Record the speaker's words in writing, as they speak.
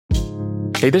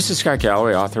Hey, this is Scott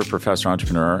Galloway, author, professor,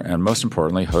 entrepreneur, and most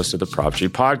importantly, host of the Prop G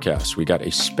podcast. We got a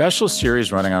special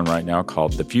series running on right now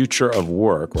called The Future of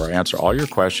Work, where I answer all your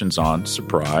questions on,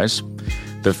 surprise,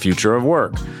 the future of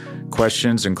work.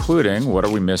 Questions including, what are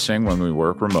we missing when we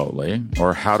work remotely?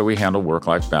 Or how do we handle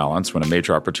work-life balance when a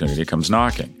major opportunity comes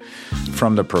knocking?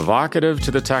 From the provocative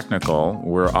to the technical,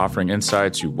 we're offering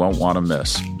insights you won't want to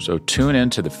miss. So tune in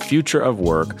to The Future of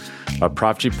Work, a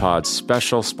Prop G Pod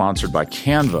special sponsored by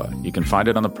Canva. You can find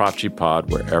it on the Prop G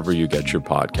Pod wherever you get your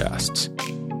podcasts.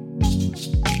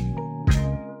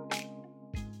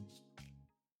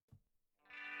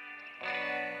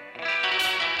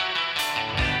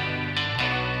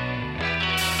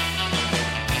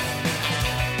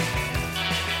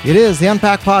 It is the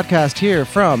UnPack podcast here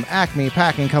from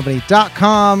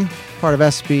AcmePackingCompany.com, part of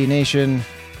SB Nation.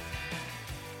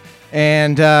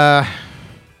 And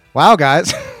wow,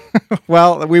 guys.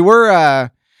 Well, we were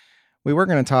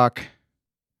going to talk.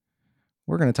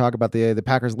 We're going to talk about the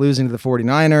Packers losing to the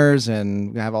 49ers,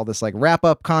 and we have all this like wrap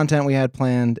up content we had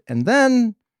planned, and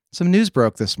then some news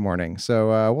broke this morning.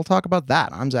 So we'll talk about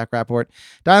that. I'm Zach Rapport,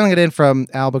 dialing it in from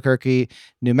Albuquerque,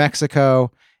 New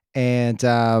Mexico,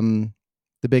 and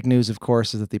the big news, of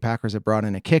course, is that the Packers have brought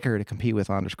in a kicker to compete with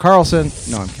Anders Carlson.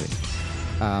 No, I'm kidding.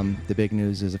 The big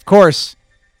news is, of course,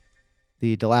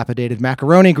 the dilapidated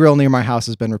macaroni grill near my house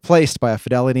has been replaced by a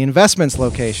Fidelity Investments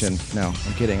location. No,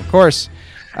 I'm kidding. Of course.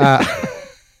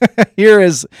 Here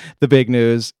is the big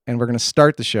news, and we're going to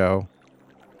start the show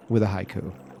with a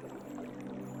haiku.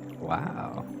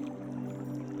 Wow.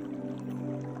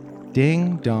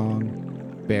 Ding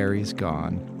dong, Barry's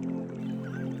gone.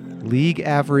 League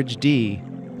average D,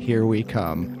 here we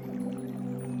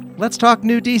come. Let's talk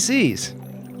new DCs.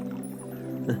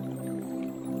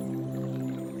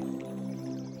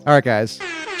 All right, guys.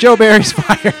 Joe Barry's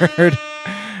fired.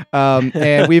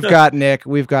 And we've got Nick,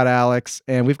 we've got Alex,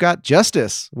 and we've got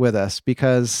Justice with us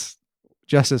because,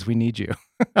 Justice, we need you.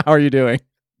 How are you doing?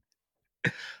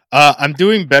 I'm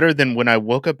doing better than when I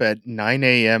woke up at 9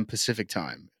 a.m. Pacific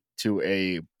time to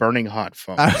a burning hot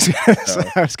phone. I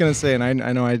was going to say, and I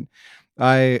know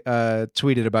I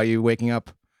tweeted about you waking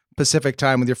up Pacific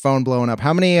time with your phone blowing up.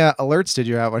 How many alerts did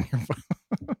you have on your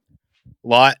phone?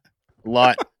 Lot.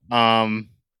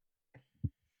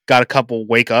 Got a couple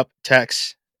wake up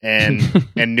texts and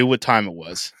knew what time it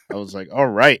was. I was like, all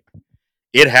right,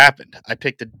 it happened. I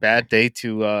picked a bad day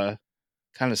to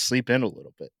kind of sleep in a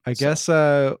little bit. I guess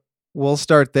we'll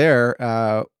start there.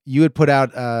 You had put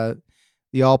out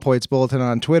the All Points Bulletin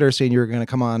on Twitter saying you were going to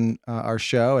come on our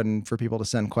show and for people to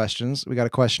send questions. We got a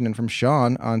question in from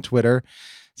Sean on Twitter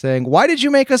saying, why did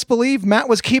you make us believe Matt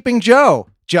was keeping Joe?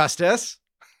 Justice.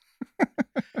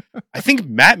 I think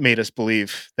Matt made us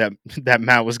believe that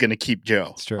Matt was going to keep Joe.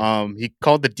 That's true. He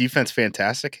called the defense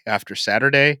fantastic after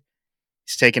Saturday.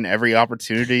 He's taken every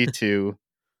opportunity to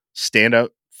stand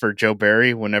up for Joe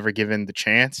Barry whenever given the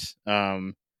chance.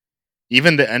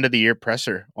 Even the end of the year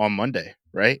presser on Monday,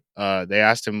 right? They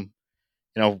asked him,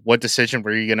 what decision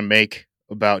were you going to make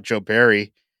about Joe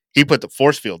Barry? He put the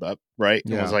force field up, right?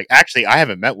 And was like, actually, I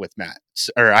haven't met with Matt,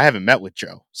 or I haven't met with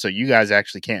Joe. So you guys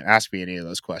actually can't ask me any of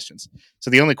those questions.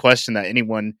 So the only question that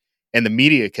anyone in the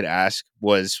media could ask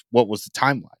was, what was the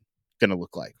timeline going to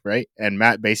look like, right? And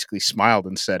Matt basically smiled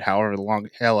and said, however long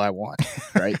hell I want,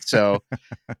 right? So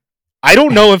I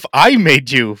don't know if I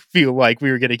made you feel like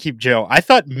we were going to keep Joe. I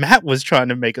thought Matt was trying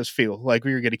to make us feel like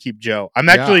we were going to keep Joe. I'm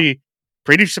actually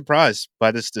pretty surprised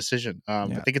by this decision.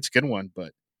 I think it's a good one,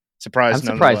 but surprised.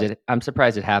 I'm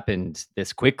surprised it happened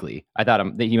this quickly. I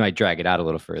thought that he might drag it out a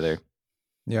little further.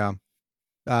 Yeah.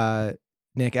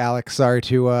 Nick, Alex, sorry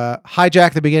to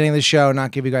hijack the beginning of the show, not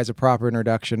give you guys a proper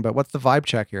introduction, but what's the vibe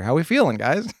check here? How are we feeling,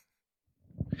 guys?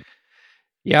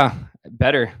 Yeah,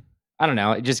 better. I don't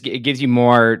know. It gives you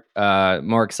more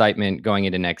excitement going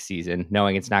into next season,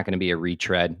 knowing it's not going to be a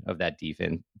retread of that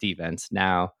defense.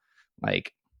 Now,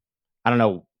 like, I don't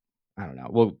know.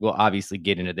 We'll obviously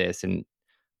get into this and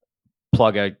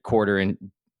plug a quarter in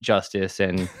Justice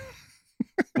and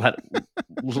let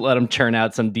them churn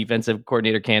out some defensive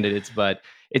coordinator candidates. But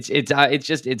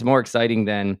it's more exciting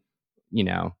than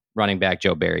running back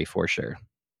Joe Barry for sure.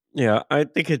 Yeah, I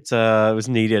think it was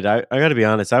needed. I got to be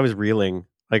honest. I was reeling.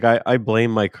 Like I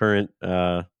blame my current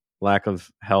lack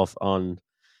of health on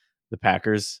the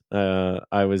Packers.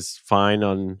 I was fine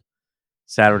on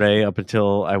Saturday up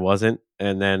until I wasn't,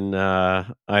 and then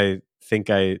I think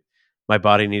my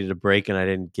body needed a break, and I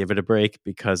didn't give it a break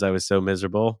because I was so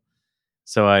miserable.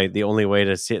 So the only way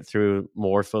to sit through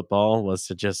more football was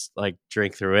to just like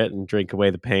drink through it and drink away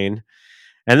the pain.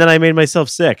 And then I made myself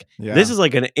sick. Yeah. This is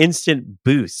like an instant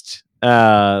boost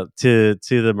to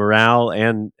the morale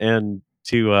and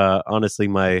honestly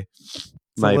my It's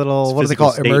a little, what do they physical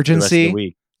call it? state for the rest of the Emergency?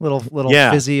 week. Little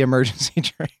Yeah. fizzy emergency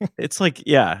drink. It's like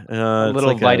A it's little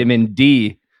like vitamin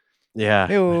D.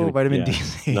 Ew, vitamin yeah,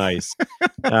 D. nice.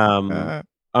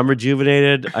 I'm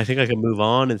rejuvenated. I think I can move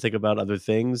on and think about other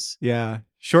things. Yeah.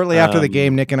 Shortly after the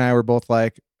game, Nick and I were both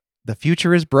like, "The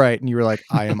future is bright," and you were like,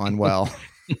 "I am unwell."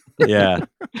 Yeah,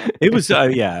 it was.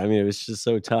 Yeah, I mean, it was just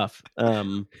so tough.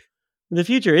 The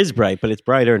future is bright, but it's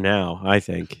brighter now. I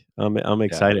think I'm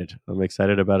excited. I'm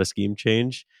excited about a scheme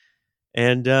change,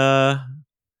 and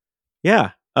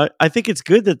yeah, I think it's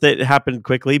good that that happened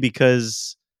quickly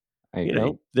because I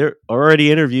agree. there are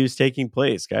already interviews taking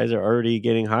place. Guys are already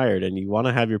getting hired, and you want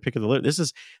to have your pick of the litter.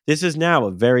 This is now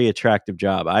a very attractive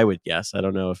job, I would guess. I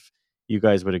don't know if you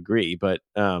guys would agree, but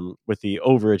with the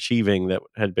overachieving that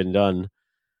had been done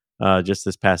just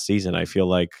this past season, I feel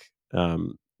like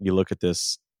you look at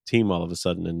this team all of a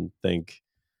sudden and think,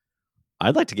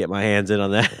 I'd like to get my hands in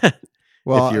on that.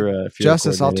 Well, if you're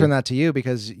Justice, a I'll turn that to you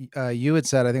because you had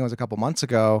said, I think it was a couple months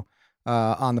ago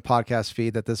on the podcast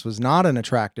feed, that this was not an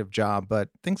attractive job, but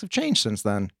things have changed since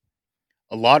then.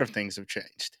 A lot of things have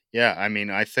changed. Yeah, I mean,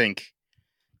 I think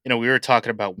we were talking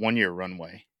about 1 year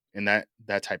runway in that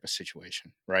type of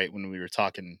situation, right? When we were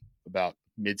talking about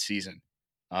mid-season,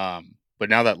 but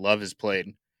now that Love has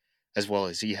played as well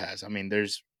as he has, I mean,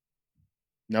 there's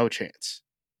no chance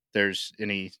there's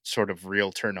any sort of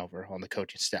real turnover on the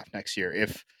coaching staff next year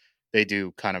if they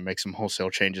do kind of make some wholesale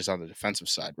changes on the defensive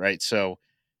side, right? So,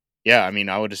 yeah, I mean,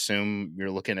 I would assume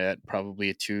you're looking at probably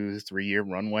a 2-3 year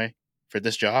runway for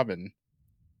this job, and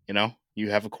you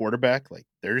have a quarterback. Like,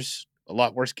 there's a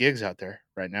lot worse gigs out there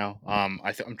right now.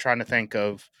 I'm trying to think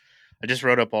of. I just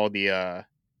wrote up all the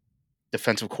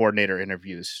defensive coordinator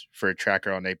interviews for a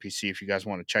tracker on APC. If you guys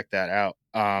want to check that out,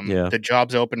 Yeah. the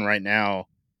jobs open right now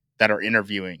that are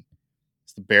interviewing.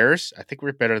 It's the Bears. I think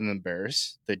we're better than the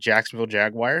Bears. The Jacksonville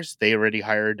Jaguars. They already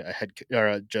hired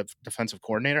a defensive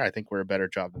coordinator. I think we're a better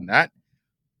job than that.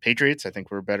 Patriots. I think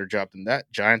we're a better job than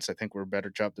that. Giants. I think we're a better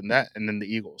job than that. And then the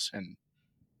Eagles. And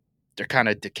they're kind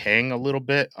of decaying a little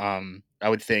bit. I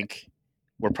would think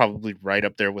we're probably right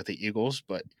up there with the Eagles,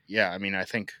 but yeah, I mean, I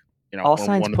think All we're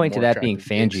signs one of the point to more that being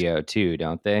attractive gigs. Fangio too,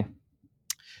 don't they?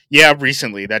 Yeah,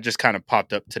 recently that just kind of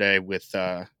popped up today with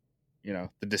the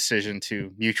decision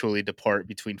to mutually depart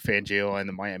between Fangio and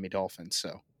the Miami Dolphins.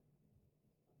 So,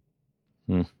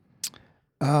 and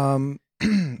I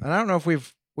don't know if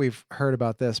we've heard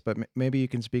about this, but maybe you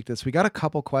can speak to this. We got a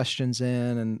couple questions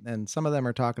in, and some of them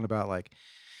are talking about like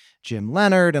Jim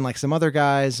Leonard and like some other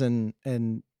guys, and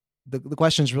the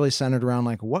question's really centered around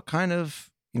like what kind of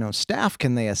staff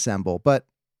can they assemble. But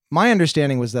my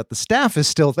understanding was that the staff is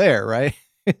still there, right?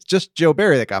 It's just Joe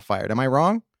Barry that got fired. Am I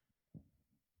wrong?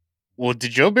 well,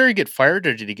 did Joe Barry get fired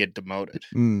or did he get demoted?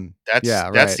 That's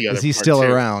right. That's the other. Is he part still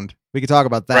too. around? We could talk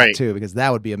about that Right. too, because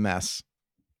that would be a mess.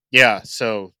 Yeah,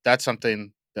 so that's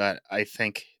something that I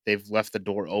think they've left the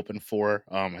door open for.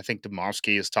 I think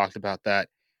Domofsky has talked about that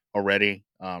already.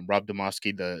 Rob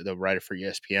Domofsky, the writer for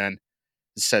ESPN,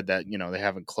 said that they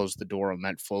haven't closed the door on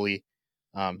that fully.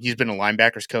 He's been a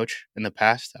linebackers coach in the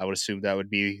past. I would assume that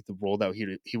would be the role that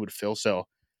he would fill. So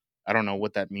I don't know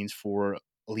what that means for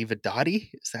Oliva Dottie.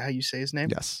 Is that how you say his name?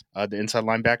 Yes. The inside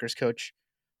linebackers coach.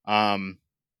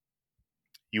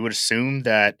 You would assume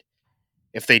that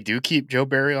if they do keep Joe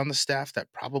Barry on the staff,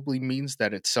 that probably means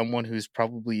that it's someone who's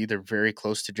probably either very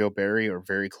close to Joe Barry or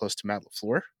very close to Matt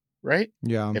LaFleur, right?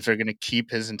 Yeah. If they're going to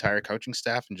keep his entire coaching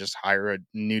staff and just hire a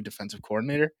new defensive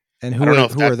coordinator. And who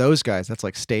are those guys? That's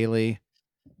like Staley.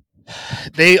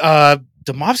 They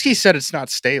Domofsky said it's not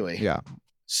Staley. Yeah.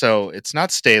 So it's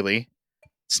not Staley.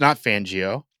 It's not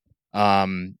Fangio.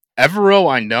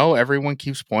 Evero, I know everyone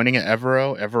keeps pointing at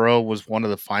Evero. Evero was one of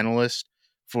the finalists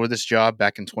for this job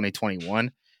back in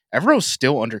 2021. Evero's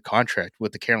still under contract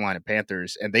with the Carolina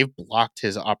Panthers, and they've blocked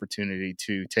his opportunity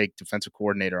to take defensive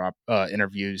coordinator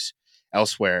interviews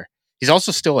elsewhere. He's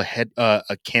also still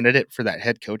a candidate for that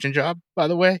head coaching job, by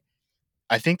the way.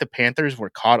 I think the Panthers were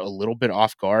caught a little bit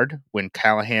off guard when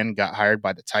Callahan got hired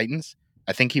by the Titans.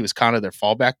 I think he was kind of their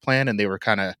fallback plan, and they were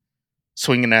kind of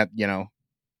swinging at the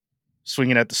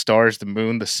stars, the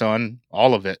moon, the sun,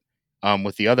 all of it.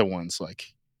 With the other ones,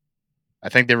 like I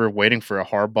think they were waiting for a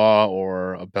Harbaugh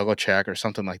or a Belichick or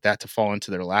something like that to fall into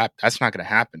their lap. That's not going to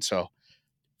happen. So,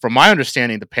 from my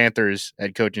understanding, the Panthers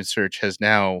head coaching search has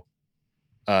now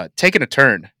taken a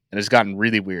turn and has gotten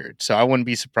really weird. So I wouldn't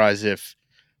be surprised if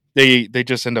they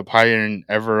just end up hiring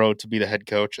Evero to be the head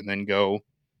coach and then go,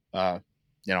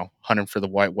 hunting for the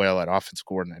white whale at offense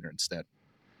coordinator instead.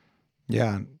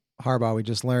 Yeah, Harbaugh. We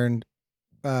just learned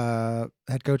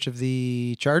head coach of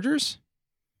the Chargers.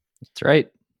 That's right.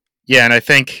 Yeah, and I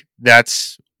think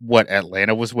that's what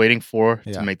Atlanta was waiting for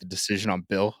Yeah. to make the decision on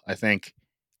Bill. I think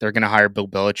they're going to hire Bill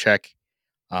Belichick.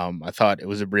 I thought it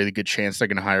was a really good chance they're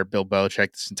going to hire Bill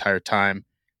Belichick this entire time,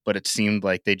 but it seemed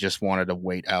like they just wanted to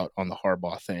wait out on the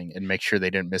Harbaugh thing and make sure they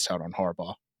didn't miss out on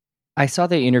Harbaugh. I saw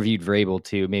they interviewed Vrabel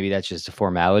too. Maybe that's just a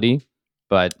formality,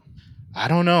 but I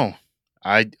don't know.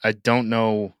 I don't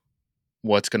know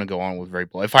what's going to go on with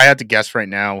Vrabel. If I had to guess right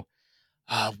now,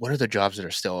 what are the jobs that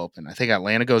are still open? I think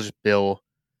Atlanta goes Bill.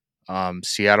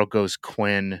 Seattle goes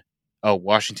Quinn. Oh,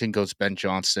 Washington goes Ben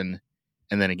Johnson.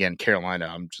 And then again, Carolina,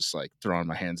 I'm just like throwing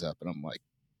my hands up and I'm like,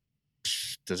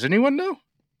 does anyone know?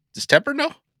 Does Tepper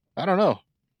know? I don't know.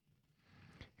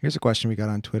 Here's a question we got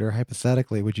on Twitter.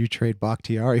 Hypothetically, would you trade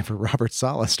Bakhtiari for Robert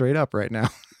Saleh straight up right now?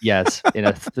 yes,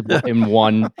 in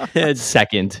 1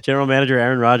 second. General Manager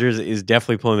Aaron Rodgers is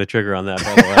definitely pulling the trigger on that,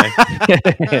 by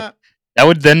the way. That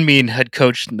would then mean head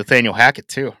coach Nathaniel Hackett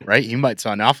too, right? He might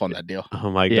sign off on that deal. Oh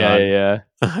my Yeah, god. yeah.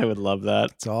 I would love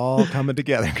that. It's all coming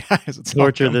together, guys. It's all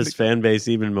Torture coming this fan base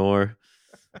even more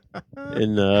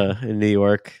in New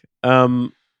York.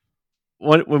 When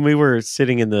we were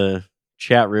sitting in the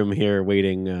chat room here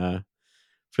waiting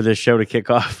for this show to kick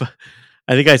off,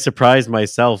 I think I surprised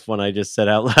myself when I just said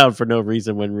out loud for no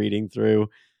reason when reading through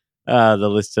the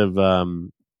list of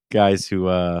guys who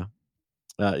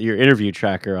your interview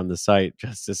tracker on the site.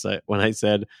 Just when I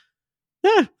said,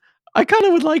 "Yeah, I kind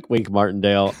of would like Wink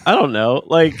Martindale." I don't know,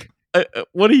 like,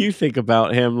 what do you think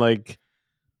about him? Like,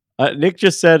 Nick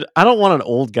just said, "I don't want an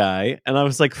old guy," and I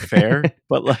was like, "Fair,"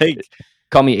 but like.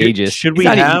 Call me ageist. Should we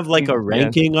have like a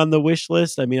ranking on the wish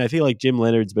list? I mean, I feel like Jim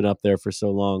Leonard's been up there for so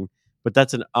long, but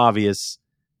that's an obvious,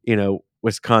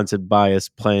 Wisconsin bias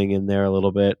playing in there a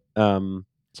little bit.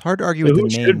 It's hard to argue with the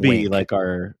name should be Wink. like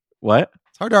our what?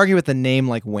 It's hard to argue with the name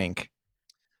like Wink.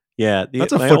 Yeah,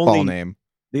 that's a football name.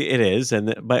 It is,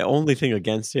 and my only thing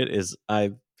against it is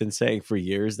I've been saying for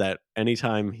years that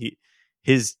anytime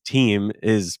his team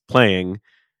is playing,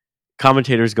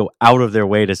 commentators go out of their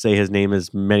way to say his name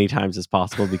as many times as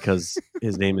possible because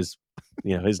his name is,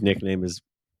 his nickname is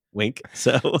Wink.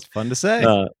 So it's fun to say.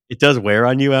 It does wear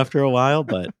on you after a while,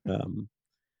 but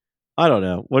I don't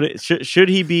know. Should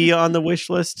he be on the wish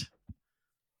list?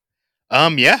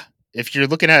 Yeah. If you're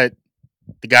looking at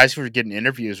the guys who are getting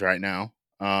interviews right now,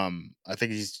 I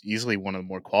think he's easily one of the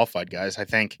more qualified guys. I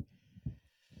think.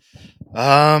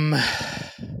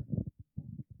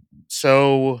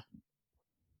 So.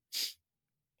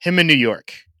 Him in New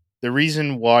York, the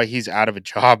reason why he's out of a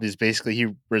job is basically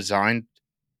he resigned,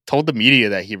 told the media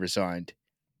that he resigned,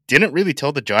 didn't really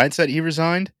tell the Giants that he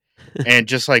resigned, and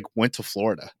just like went to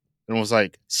Florida and was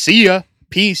like, "See ya,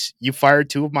 peace. You fired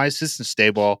 2 of my assistants,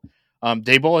 Dayball."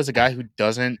 Dayball is a guy who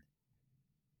doesn't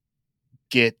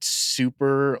get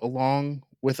super along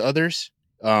with others.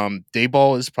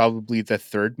 Dayball is probably the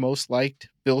 3rd most liked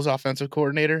Bills offensive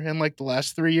coordinator in like the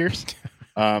last 3 years.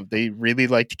 They really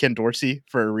liked Ken Dorsey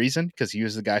for a reason because he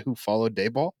was the guy who followed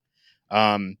Dayball.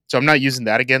 So I'm not using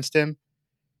that against him.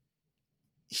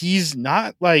 He's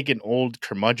not like an old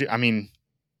curmudgeon. I mean,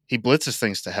 he blitzes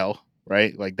things to hell,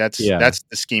 right? Like that's the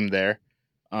scheme there.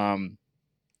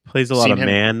 Plays a lot of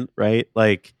man, right?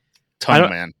 Like ton of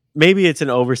man. Maybe it's an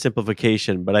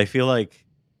oversimplification, but I feel like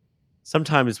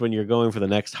sometimes when you're going for the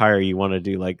next hire, you want to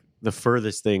do like the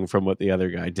furthest thing from what the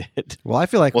other guy did. Well, I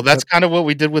feel like that's kind of what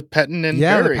we did with Pettin and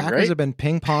Barry, the Packers right? have been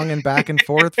ping-ponging back and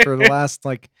forth for the last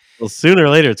Well, sooner or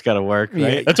later it's got to work,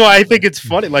 right? Yeah. That's why I think it's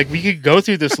funny. Like we could go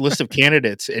through this list of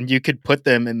candidates and you could put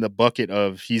them in the bucket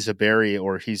of he's a Barry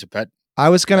or he's a Pettin. I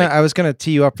was gonna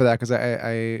tee you up for that because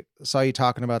I saw you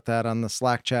talking about that on the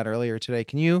Slack chat earlier today.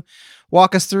 Can you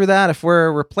walk us through that? If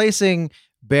we're replacing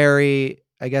Barry,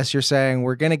 I guess you're saying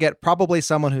we're gonna get probably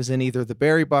someone who's in either the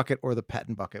Barry bucket or the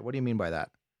Pettin bucket. What do you mean by that?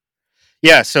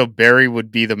 Yeah, so Barry would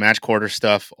be the match quarter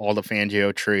stuff, all the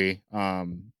Fangio tree.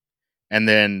 And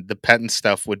then the Pettin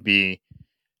stuff would be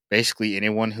basically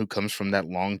anyone who comes from that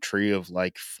long tree of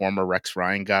like former Rex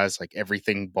Ryan guys, like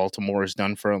everything Baltimore has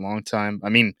done for a long time. I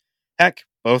mean, heck,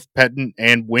 both Pettin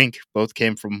and Wink both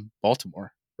came from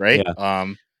Baltimore, right?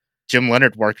 Yeah. Jim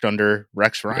Leonard worked under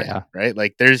Rex Ryan, right?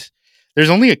 Like there's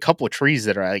only a couple of trees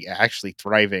that are like actually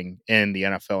thriving in the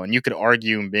NFL. And you could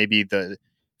argue maybe the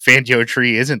Fangio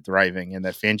tree isn't thriving and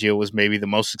that Fangio was maybe the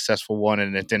most successful one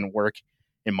and it didn't work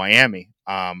in Miami.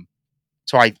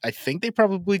 So I think they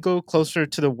probably go closer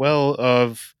to the well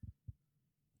of,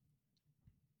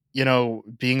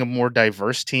 being a more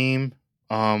diverse team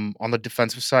on the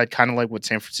defensive side, kind of like what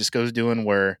San Francisco is doing,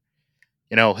 where,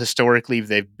 historically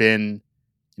they've been,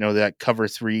 that cover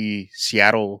 3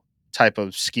 Seattle type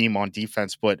of scheme on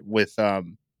defense, but with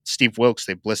Steve Wilkes,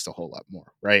 they blitzed a whole lot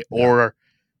more, right? Yeah. Or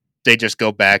they just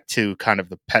go back to kind of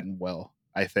the Pettenwell,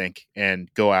 I think,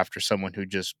 and go after someone who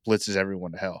just blitzes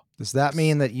everyone to hell. Does that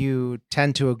mean that you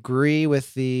tend to agree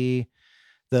with the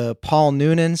Paul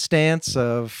Noonan stance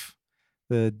of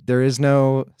there is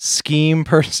no scheme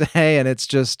per se, and it's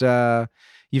just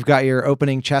you've got your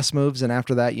opening chess moves, and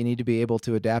after that you need to be able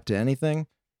to adapt to anything?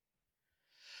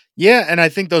 Yeah, and I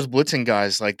think those blitzing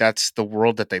guys, like, that's the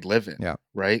world that they live in, Yeah.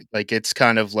 right? Like, it's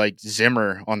kind of like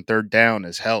Zimmer on third down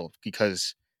as hell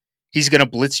because he's going to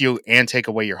blitz you and take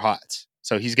away your hots.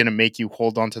 So he's going to make you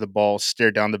hold onto the ball,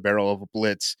 stare down the barrel of a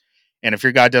blitz. And if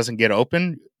your guy doesn't get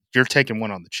open, you're taking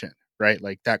one on the chin, right?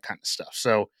 Like that kind of stuff.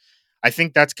 So I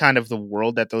think that's kind of the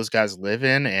world that those guys live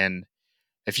in. And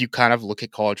if you kind of look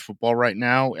at college football right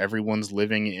now, everyone's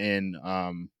living in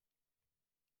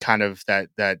kind of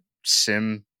that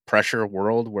sim pressure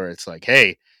world where it's like,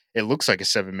 hey, it looks like a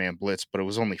 7-man blitz, but it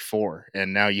was only 4.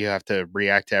 And now you have to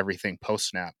react to everything post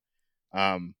snap.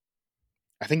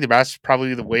 I think that's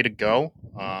probably the way to go.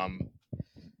 I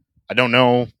don't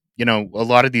know. A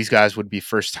lot of these guys would be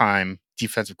first time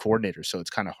defensive coordinators, so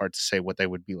it's kind of hard to say what they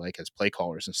would be like as play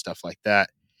callers and stuff like that.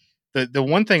 The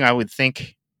one thing I would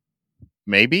think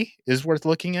maybe is worth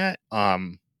looking at. A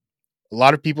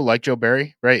lot of people like Joe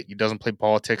Barry, right? He doesn't play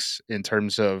politics in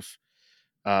terms of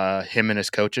him and his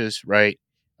coaches, right?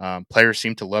 Players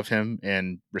seem to love him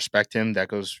and respect him. That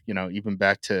goes, even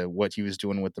back to what he was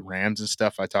doing with the Rams and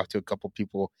stuff. I talked to a couple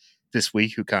people this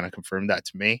week who kind of confirmed that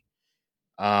to me.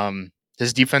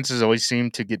 His defenses always seem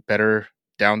to get better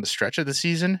down the stretch of the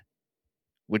season,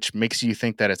 which makes you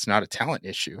think that it's not a talent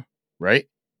issue, right?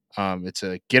 It's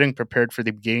a getting prepared for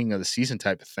the beginning of the season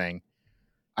type of thing.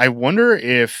 I wonder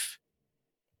if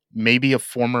maybe a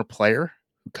former player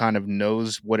who kind of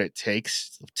knows what it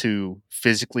takes to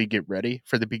physically get ready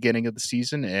for the beginning of the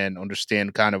season and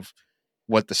understand kind of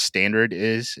what the standard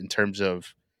is in terms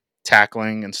of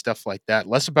tackling and stuff like that.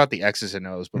 Less about the X's and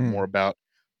O's, but more about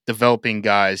developing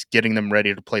guys, getting them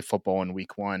ready to play football in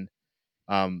week 1.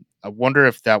 I wonder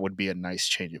if that would be a nice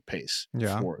change of pace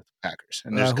for the Packers.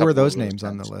 And there's who are those names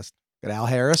on the list? Got Al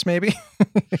Harris, maybe?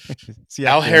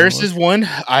 Al Harris is one.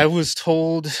 I was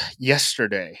told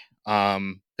yesterday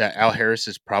that Al Harris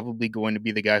is probably going to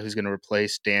be the guy who's going to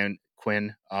replace Dan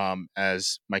Quinn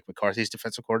as Mike McCarthy's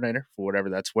defensive coordinator for whatever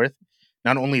that's worth.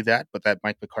 Not only that, but that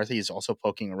Mike McCarthy is also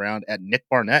poking around at Nick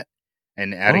Barnett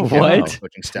and adding him to the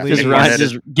coaching staff.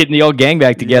 Just getting the old gang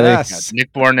back together. Yes.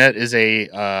 Nick Barnett is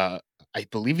I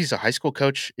believe he's a high school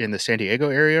coach in the San Diego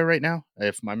area right now,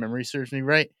 if my memory serves me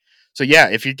right. So yeah,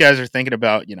 if you guys are thinking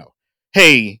about,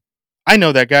 hey, I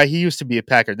know that guy. He used to be a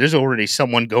Packer. There's already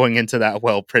someone going into that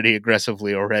well pretty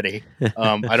aggressively already.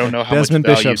 I don't know how Desmond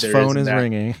much value Bishop's there phone is is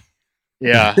ringing.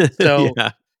 Yeah. So,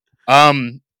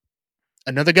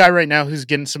 another guy right now who's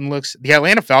getting some looks. The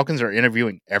Atlanta Falcons are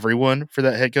interviewing everyone for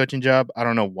that head coaching job. I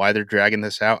don't know why they're dragging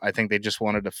this out. I think they just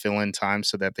wanted to fill in time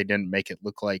so that they didn't make it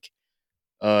look like,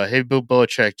 hey, Bill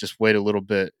Belichick, just wait a little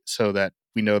bit so that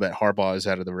we know that Harbaugh is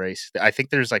out of the race. I think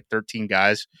there's like 13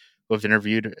 guys who have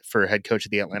interviewed for head coach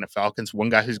of the Atlanta Falcons. One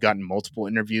guy who's gotten multiple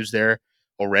interviews there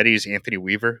already is Anthony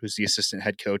Weaver, who's the assistant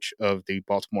head coach of the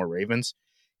Baltimore Ravens.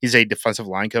 He's a defensive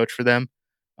line coach for them.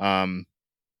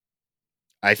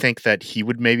 I think that he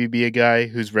would maybe be a guy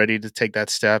who's ready to take that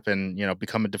step and,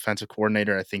 become a defensive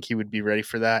coordinator. I think he would be ready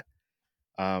for that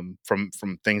from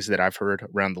things that I've heard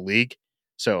around the league.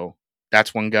 So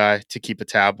that's one guy to keep a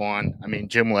tab on. I mean,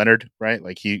 Jim Leonard, right?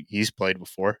 Like he's played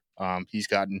before. He's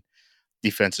gotten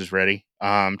defenses ready.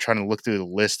 I'm trying to look through the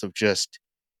list of just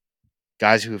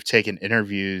guys who have taken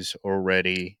interviews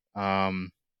already.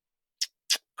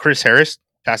 Chris Harris,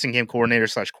 passing game coordinator /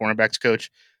 cornerbacks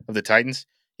coach of the Titans.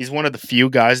 He's one of the few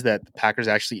guys that the Packers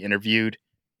actually interviewed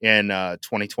in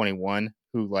 2021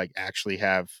 who actually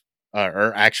have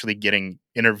are actually getting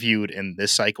interviewed in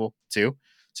this cycle too.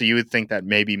 So you would think that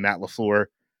maybe Matt LaFleur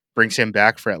brings him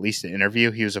back for at least an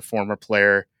interview. He was a former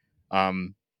player.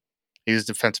 He was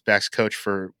defensive backs coach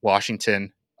for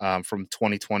Washington from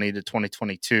 2020 to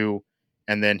 2022.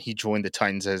 And then he joined the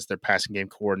Titans as their passing game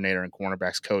coordinator and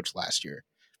cornerbacks coach last year.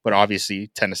 But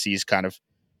obviously, Tennessee's kind of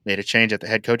made a change at the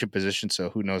head coaching position, so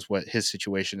who knows what his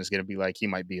situation is going to be like. He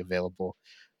might be available.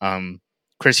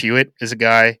 Chris Hewitt is a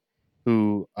guy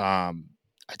who I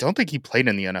don't think he played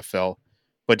in the NFL,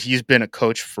 but he's been a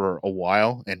coach for a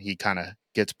while, and he kind of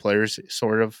gets players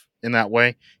sort of in that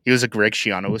way. He was a Greg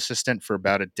Schiano assistant for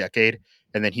about a decade,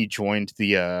 and then he joined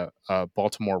the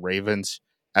Baltimore Ravens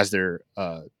as their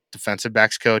defensive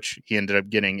backs coach. He ended up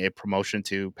getting a promotion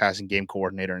to passing game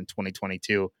coordinator in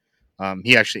 2022.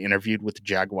 He actually interviewed with the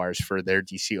Jaguars for their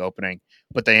DC opening,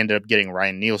 but they ended up getting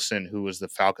Ryan Nielsen, who was the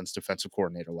Falcons defensive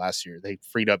coordinator last year. They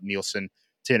freed up Nielsen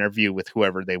to interview with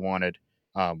whoever they wanted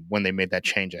when they made that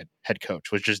change at head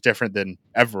coach, which is different than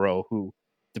Evero, who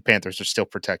the Panthers are still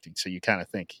protecting. So you kind of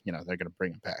think, they're going to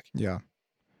bring him back. Yeah.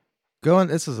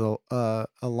 This is a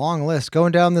long list.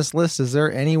 Going down this list, is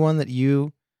there anyone that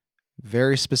you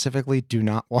very specifically do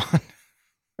not want?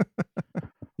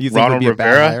 You think Ronald would be a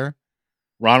Rivera? bad hire?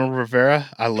 Ronald Rivera,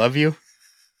 I love you.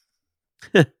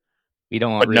 We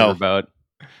don't want But no. Riverboat.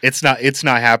 It's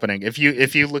not happening. If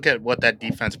you look at what that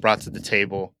defense brought to the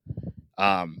table,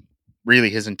 really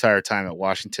his entire time at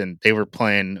Washington, they were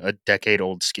playing a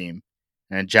decade-old scheme,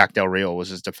 and Jack Del Rio was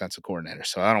his defensive coordinator.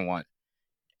 So I don't want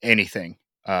anything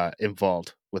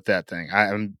involved with that thing.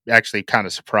 I'm actually kind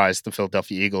of surprised the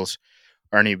Philadelphia Eagles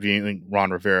aren't interviewing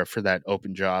Ron Rivera for that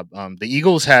open job. The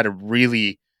Eagles had a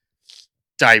really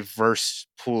diverse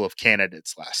pool of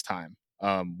candidates last time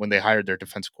when they hired their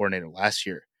defensive coordinator last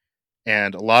year.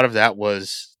 And a lot of that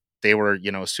was they were,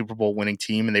 a Super Bowl winning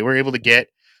team, and they were able to get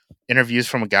interviews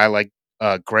from a guy like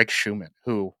Greg Schumann,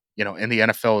 who, in the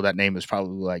NFL, that name is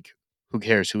probably like, who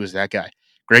cares? Who is that guy?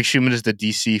 Greg Schumann is the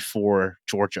DC for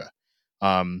Georgia.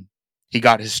 He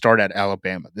got his start at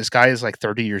Alabama. This guy is like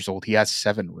 30 years old. He has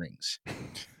 7 rings,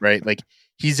 right? Like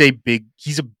he's a big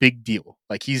deal.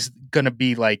 Like he's going to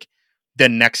be like the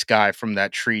next guy from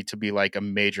that tree to be like a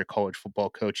major college football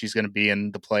coach. He's going to be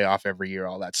in the playoff every year,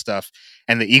 all that stuff.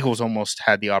 And the Eagles almost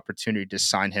had the opportunity to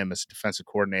sign him as a defensive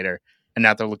coordinator. And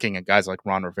now they're looking at guys like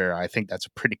Ron Rivera. I think that's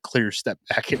a pretty clear step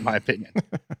back, in my opinion.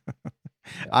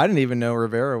 I didn't even know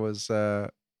Rivera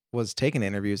was taking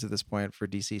interviews at this point for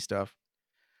DC stuff.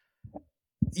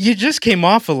 You just came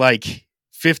off of like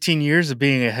 15 years of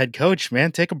being a head coach,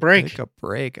 man. Take a break. Take a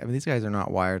break. I mean, these guys are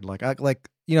not wired like a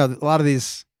lot of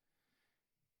these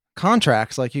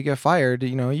contracts, like you get fired,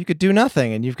 you could do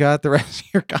nothing and you've got the rest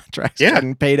of your contracts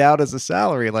getting paid out as a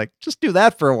salary. Like, just do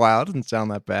that for a while. It doesn't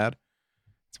sound that bad.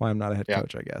 That's why I'm not a head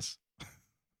coach, I guess.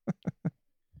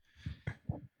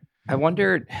 I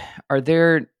wonder, are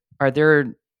there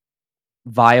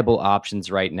viable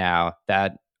options right now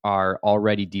that are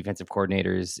already defensive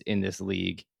coordinators in this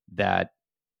league that,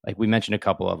 like we mentioned a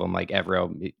couple of them, like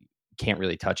Evero, can't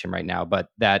really touch him right now, but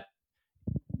that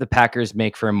the Packers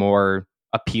make for a more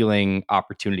appealing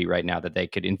opportunity right now that they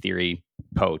could, in theory,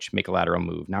 poach, make a lateral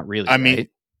move? Not really. I mean,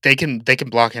 they can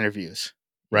block interviews,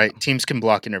 right? Yeah. Teams can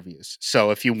block interviews.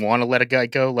 So if you want to let a guy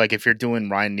go, like if you're doing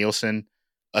Ryan Nielsen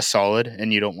a solid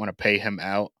and you don't want to pay him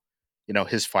out,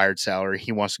 his fired salary,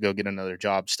 he wants to go get another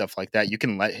job, stuff like that, you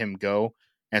can let him go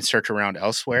and search around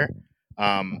elsewhere.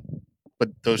 But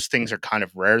those things are kind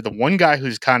of rare. The one guy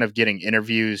who's kind of getting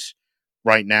interviews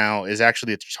right now is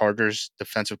actually the Chargers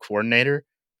defensive coordinator,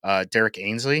 Derek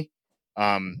Ainsley.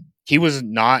 He was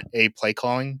not a play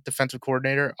calling defensive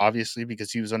coordinator, obviously,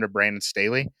 because he was under Brandon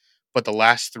Staley. But the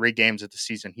last 3 games of the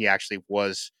season, he actually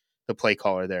was the play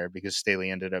caller there because Staley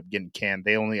ended up getting canned.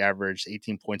 They only averaged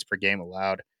 18 points per game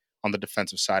allowed on the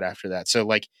defensive side after that. So,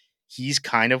 like, he's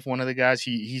kind of one of the guys.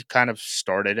 He kind of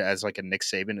started as like a Nick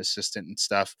Saban assistant and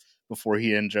stuff before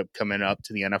he ended up coming up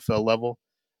to the NFL level.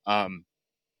 I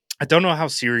don't know how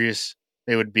serious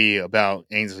they would be about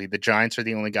Ainsley. The Giants are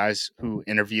the only guys who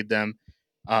interviewed them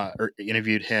or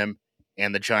interviewed him,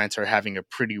 and the Giants are having a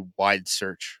pretty wide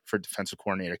search for defensive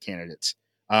coordinator candidates.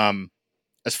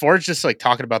 As far as just like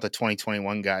talking about the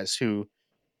 2021 guys who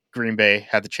Green Bay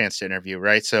had the chance to interview,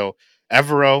 right? So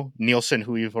Evero, Nielsen,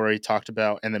 who we've already talked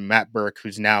about, and then Matt Burke,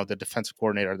 who's now the defensive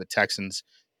coordinator of the Texans.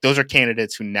 Those are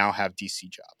candidates who now have DC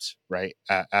jobs, right?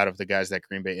 Out of the guys that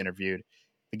Green Bay interviewed.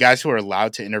 The guys who are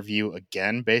allowed to interview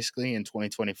again, basically, in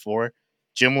 2024,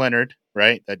 Jim Leonard,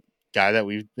 right? That guy that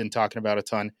we've been talking about a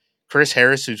ton. Chris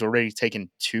Harris, who's already taken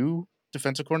 2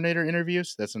 defensive coordinator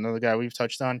interviews. That's another guy we've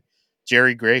touched on.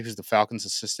 Jerry Gray, who's the Falcons'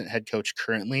 assistant head coach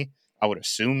currently. I would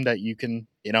assume that you can,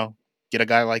 get a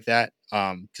guy like that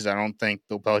because I don't think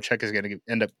Bill Belichick is going to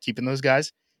end up keeping those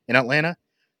guys in Atlanta.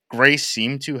 Gray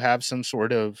seemed to have some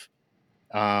sort of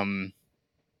I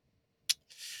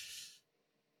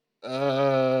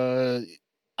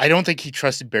don't think he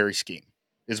trusted Barry's scheme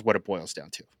is what it boils down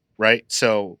to, right?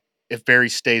 So if Barry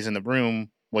stays in the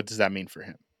room, what does that mean for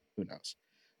him? Who knows?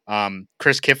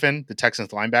 Chris Kiffin, the Texans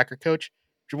linebacker coach.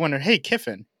 If you're wondering, hey,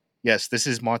 Kiffin, yes, this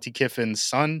is Monty Kiffin's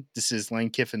son. This is Lane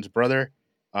Kiffin's brother.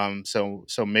 So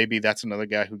maybe that's another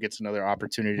guy who gets another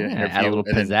opportunity to interview. Add a little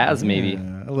pizzazz, maybe.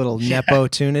 A little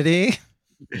nepotunity.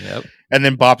 Yep. And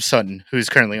then Bob Sutton, who's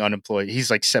currently unemployed. He's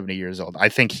like 70 years old. I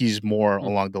think he's more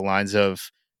along the lines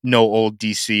of no old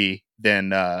DC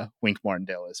than Wink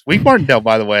Martindale is. Wink Martindale,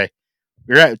 by the way,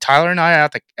 Tyler and I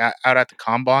out at the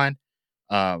combine.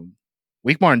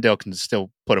 Wake Martindale can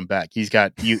still put him back. He's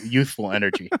got youthful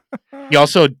energy. He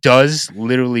also does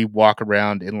literally walk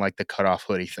around in like the cutoff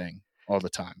hoodie thing all the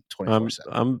time, 24/7.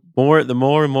 I'm more. The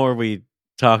more and more we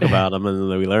talk about him and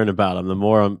we learn about him, the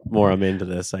more I'm into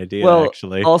this idea. Well,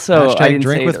 actually, also, I Hashtag didn't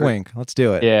drink say with it Wink. Let's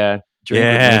do it. Yeah, drink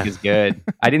with Yeah. Wink is good.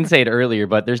 I didn't say it earlier,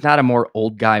 but there's not a more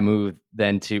old guy move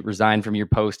than to resign from your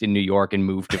post in New York and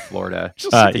move to Florida.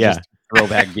 to yeah. just throw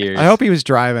back gears. I hope he was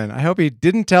driving. I hope he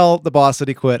didn't tell the boss that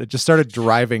he quit. It just started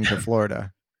driving to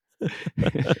Florida.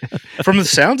 From the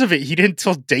sounds of it, he didn't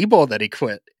tell Dayball that he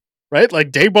quit, right? Like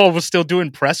Dayball was still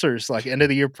doing pressers, like end of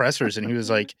the year pressers, and he was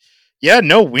like, "Yeah,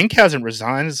 no, Wink hasn't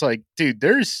resigned." It's like, dude,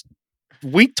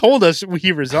 Wink told us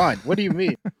he resigned. What do you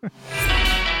mean?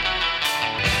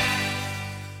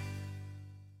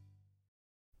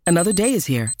 Another day is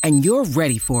here, and you're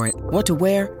ready for it. What to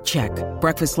wear? Check.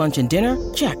 Breakfast, lunch, and dinner?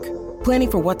 Check.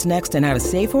 Planning for what's next and how to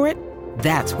save for it?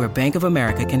 That's where Bank of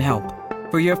America can help.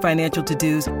 For your financial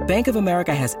to-dos, Bank of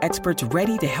America has experts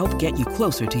ready to help get you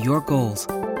closer to your goals.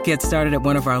 Get started at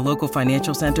one of our local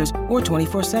financial centers or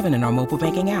 24/7 in our mobile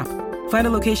banking app. Find a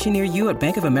location near you at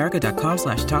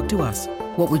bankofamerica.com/talktous.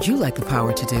 What would you like the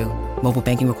power to do? Mobile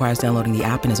banking requires downloading the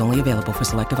app and is only available for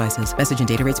select devices. Message and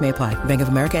data rates may apply. Bank of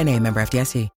America N.A., member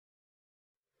FDIC.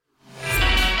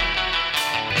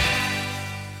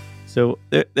 So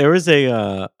there was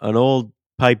an old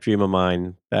pipe dream of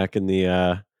mine back in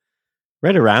the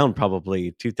right around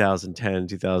probably 2010,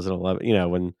 2011. You know,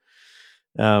 when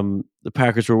the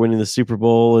Packers were winning the Super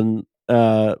Bowl, and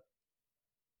I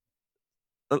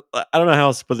don't know how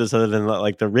else to put this other than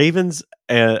like the Ravens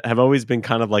have always been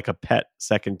kind of like a pet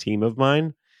second team of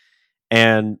mine,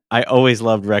 and I always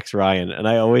loved Rex Ryan, and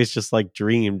I always just like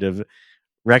dreamed of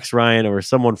Rex Ryan or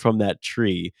someone from that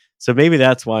tree. So maybe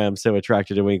that's why I'm so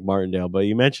attracted to Wink Martindale. But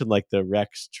you mentioned like the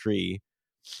Rex tree.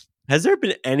 Has there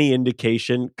been any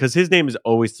indication? Because his name is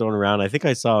always thrown around. I think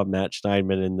I saw Matt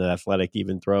Steinman in The Athletic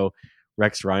even throw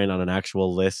Rex Ryan on an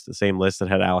actual list, the same list that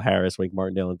had Al Harris, Wink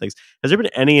Martindale, and things. Has there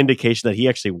been any indication that he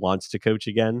actually wants to coach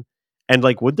again? And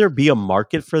like, would there be a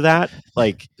market for that?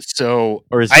 Like, So,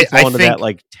 or is he I falling to that think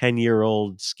like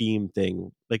 10-year-old scheme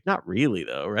thing? Like, not really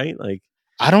though, right? Like,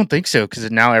 I don't think so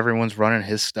because now everyone's running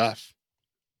his stuff.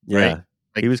 yeah, Right?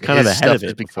 Like he was kind of his ahead of stuff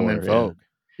has it become before. in vogue.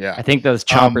 Yeah. I think those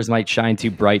choppers might shine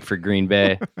too bright for Green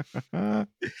Bay. It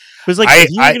was like if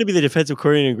you were going to be the defensive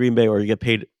coordinator in Green Bay, or you get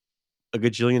paid a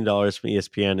gajillion dollars from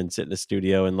ESPN and sit in a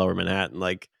studio in Lower Manhattan,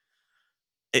 like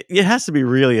it has to be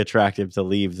really attractive to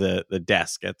leave the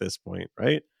desk at this point,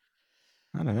 right?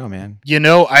 I don't know, man. You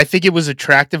know, I think it was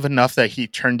attractive enough that he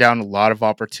turned down a lot of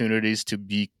opportunities to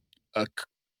be a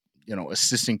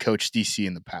assistant coach DC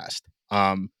in the past.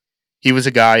 He was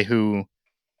a guy who,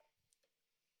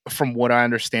 from what I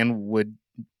understand, would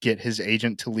get his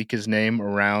agent to leak his name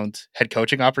around head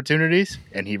coaching opportunities,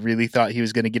 and he really thought he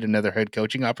was going to get another head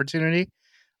coaching opportunity.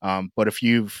 But if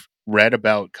you've read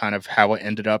about kind of how it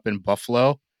ended up in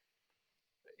Buffalo,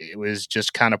 it was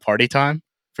just kind of party time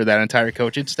for that entire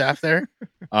coaching staff there.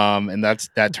 And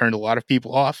that turned a lot of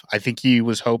people off. I think he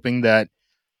was hoping that,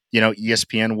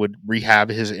 ESPN would rehab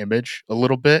his image a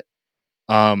little bit.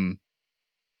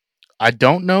 I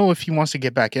don't know if he wants to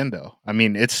get back in though. I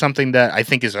mean, it's something that I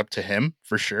think is up to him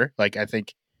for sure. Like I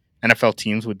think NFL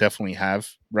teams would definitely have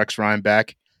Rex Ryan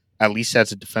back, at least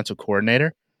as a defensive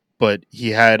coordinator. But he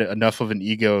had enough of an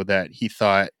ego that he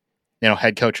thought,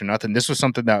 head coach or nothing. This was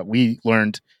something that we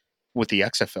learned with the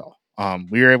XFL.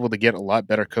 We were able to get a lot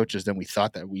better coaches than we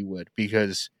thought that we would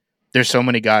because there's so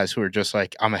many guys who are just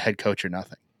like, I'm a head coach or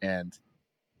nothing. And,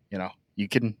 you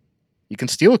can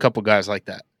steal a couple guys like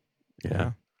that.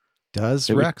 Yeah. Does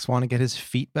Maybe- Rex want to get his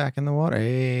feet back in the water?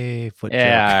 Hey, foot joke.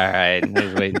 Yeah, all right. I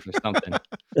was waiting for something.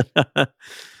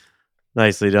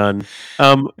 Nicely done.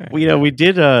 We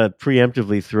did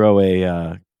preemptively throw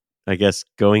a I guess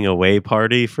going away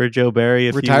party for Joe Barry.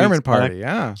 A few Retirement weeks back. party,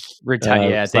 yeah.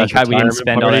 Yeah, slash thank God we didn't retirement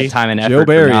spend all party. that time and effort. Joe for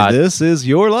Barry, not- this is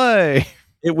your life.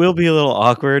 It will be a little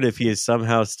awkward if he is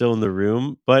somehow still in the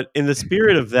room, but in the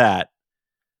spirit of that,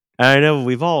 and I know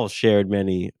we've all shared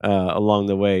many along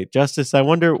the way. Justice, I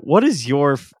wonder, what is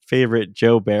your favorite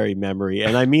Joe Barry memory?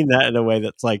 And I mean that in a way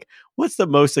that's like, what's the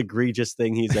most egregious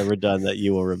thing he's ever done that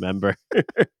you will remember?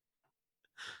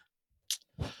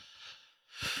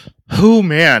 Oh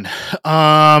man.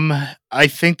 I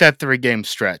think that 3-game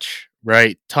stretch,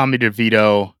 right? Tommy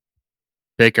DeVito,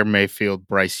 Baker Mayfield,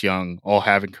 Bryce Young, all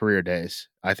having career days.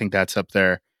 I think that's up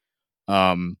there.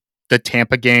 The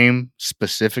Tampa game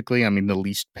specifically, I mean, the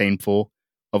least painful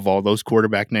of all those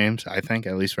quarterback names, I think,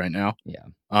 at least right now.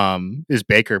 Yeah. Is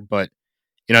Baker, but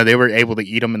they were able to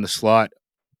eat him in the slot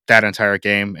that entire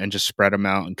game and just spread them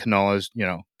out. And Canales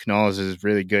is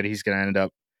really good. He's going to end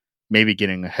up maybe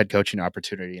getting a head coaching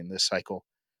opportunity in this cycle.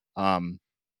 I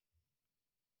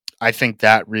think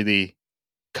that really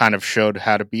kind of showed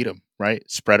how to beat them, right?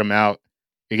 Spread them out.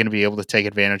 You're going to be able to take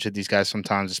advantage of these guys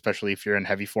sometimes, especially if you're in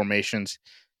heavy formations.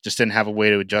 Just didn't have a way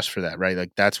to adjust for that, right?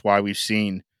 Like that's why we've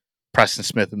seen Preston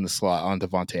Smith in the slot on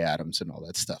Devontae Adams and all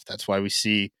that stuff. That's why we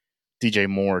see DJ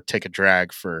Moore take a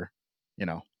drag for,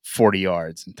 40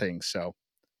 yards and things. So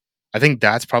I think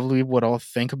that's probably what I'll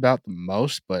think about the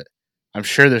most, but I'm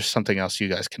sure there's something else you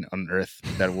guys can unearth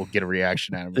that will get a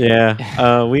reaction out of me.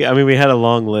 Yeah. We had a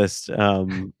long list,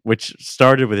 which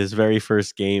started with his very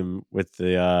first game with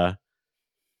the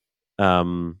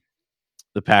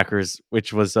Packers,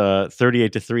 which was a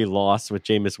 38-3 loss with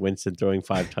Jameis Winston throwing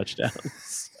 5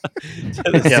 touchdowns.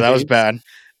 Yeah, that was bad.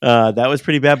 That was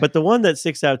pretty bad. But the one that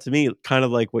sticks out to me, kind of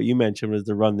like what you mentioned, was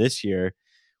the run this year,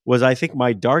 was I think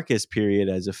my darkest period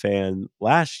as a fan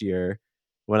last year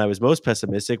when I was most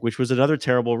pessimistic, which was another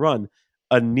terrible run,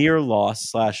 a near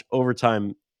loss /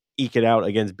 overtime eke it out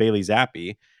against Bailey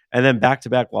Zappi, and then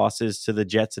back-to-back losses to the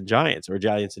Jets and Giants, or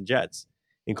Giants and Jets,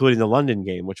 including the London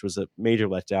game, which was a major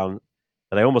letdown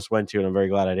that I almost went to, and I'm very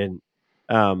glad I didn't.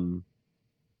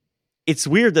 It's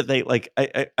weird that they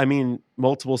I mean,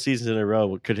 multiple seasons in a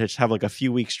row could just have like a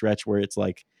few week stretch where it's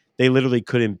like they literally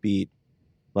couldn't beat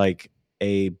like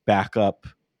a backup,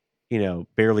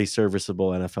 barely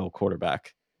serviceable NFL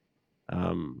quarterback.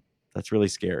 That's really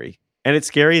scary. And it's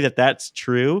scary that that's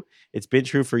true. It's been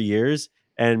true for years.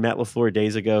 And Matt LaFleur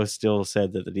days ago still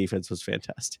said that the defense was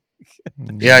fantastic.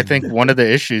 Yeah, I think one of the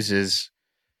issues is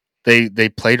they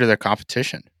play to their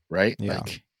competition, right? Yeah.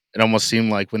 Like it almost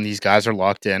seemed like when these guys are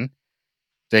locked in,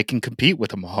 they can compete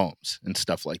with the Mahomes and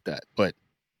stuff like that. But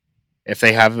if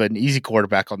they have an easy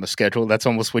quarterback on the schedule, that's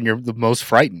almost when you're the most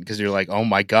frightened because you're like, oh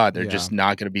my God, they're just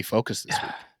not going to be focused this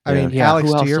week. I mean, Yeah. Alex,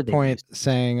 Who to else your did they point, use?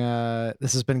 saying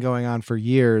this has been going on for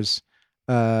years.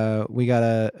 We got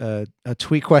a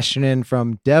tweet question in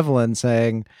from Devlin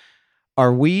saying,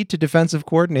 "Are we to defensive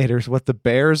coordinators what the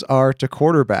Bears are to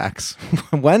quarterbacks?"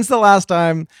 When's the last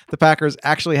time the Packers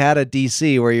actually had a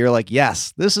DC where you're like,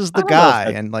 "Yes, this is the I don't know if guy,"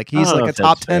 that- and like I he's don't know like a if that's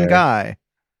top 10 fair. guy?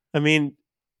 I mean,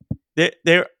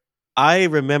 I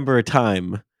remember a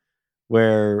time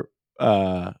where,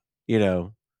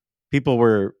 people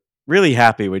were really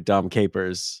happy with Dom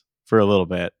Capers for a little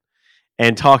bit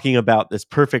and talking about this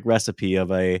perfect recipe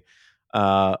of a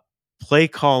play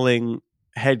calling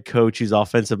head coach who's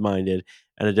offensive minded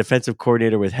and a defensive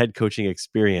coordinator with head coaching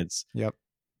experience. Yep.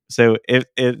 So if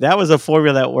that was a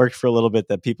formula that worked for a little bit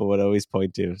that people would always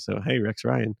point to. So, hey, Rex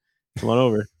Ryan, come on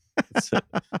over.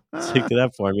 Stick to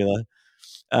that formula.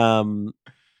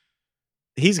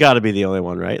 He's got to be the only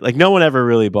one, right? Like no one ever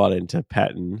really bought into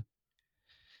Patton.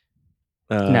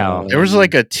 No. There was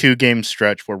like a 2-game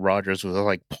stretch where Rodgers was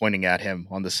like pointing at him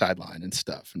on the sideline and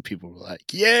stuff, and people were like,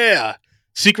 "Yeah,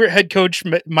 secret head coach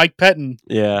Mike Pettin."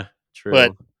 Yeah, true.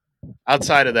 But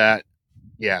outside of that,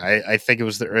 yeah, I think it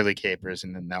was the early Capers,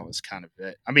 and then that was kind of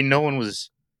it. I mean, no one was.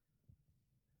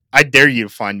 I dare you to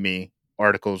find me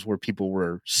articles where people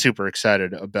were super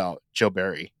excited about Joe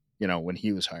Barry. When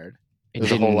he was hired,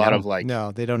 there's a whole lot of like,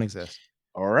 No, they don't exist.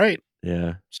 all right,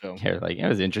 yeah. so Yeah, like it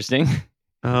was interesting.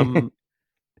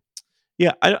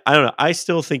 Yeah, I don't know. I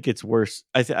still think it's worse.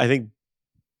 I think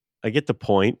I get the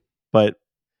point, but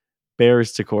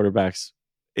Bears to quarterbacks,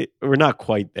 we're not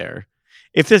quite there.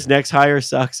 If this next hire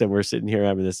sucks and we're sitting here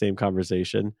having the same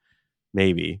conversation,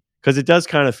 maybe. Because it does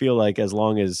kind of feel like as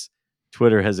long as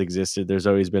Twitter has existed, there's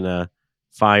always been a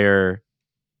fire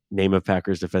name of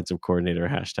Packers defensive coordinator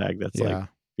hashtag that's like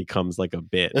becomes like a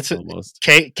bit almost.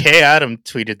 Kay Adam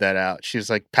tweeted that out. She was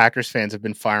like, Packers fans have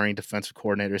been firing defensive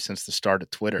coordinators since the start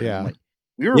of Twitter. Yeah. I'm like,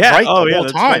 we were right the whole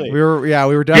that's time. funny. We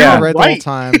were definitely right the whole right.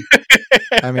 time.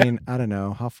 I mean, I don't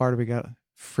know. How far do we got?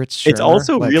 Fritz Shermer? It's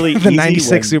also really the easy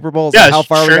 96 when- Super Bowls. Yeah, How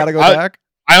far we got to go back?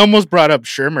 I almost brought up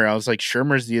Shermer. I was like,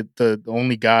 Shermer's the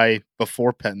only guy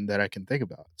before Pettin that I can think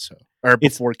about. Or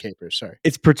before Capers, sorry.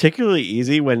 It's particularly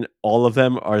easy when all of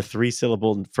them are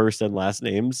 3-syllable first and last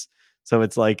names. So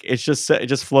it's like it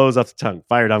just flows off the tongue.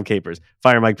 Fire Dom Capers,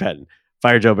 fire Mike Pettin,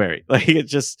 fire Joe Barry. Like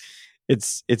it's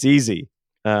easy.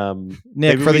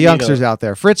 Nick, for the youngsters out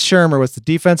there, Fritz Shermer was the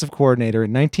defensive coordinator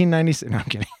in 1996. No, I'm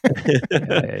kidding.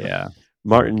 Yeah.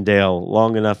 Martindale,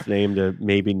 long enough name to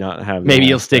maybe not have. Maybe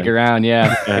you'll stick around.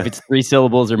 Yeah. If it's 3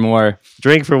 syllables or more.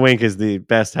 Drink for Wink is the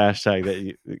best hashtag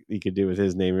that you could do with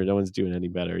his name. No one's doing any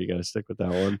better. You got to stick with that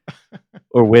one.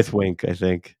 Or with Wink, I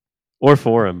think. Or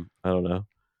for him. I don't know.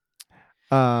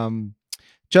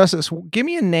 Justice, give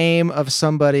me a name of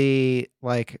somebody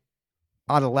like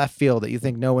out of left field that you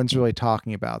think no one's really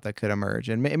talking about that could emerge?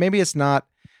 And maybe it's not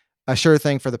a sure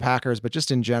thing for the Packers, but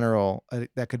just in general,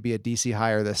 that could be a DC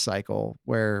hire this cycle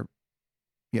where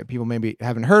people maybe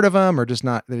haven't heard of him or just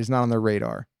not, that he's not on their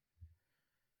radar.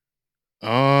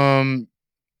 If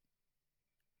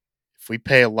we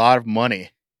pay a lot of money,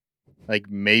 like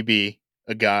maybe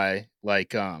a guy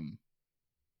like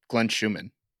Glenn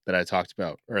Schumann that I talked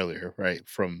about earlier, right?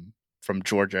 From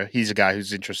Georgia. He's a guy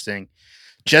who's interesting.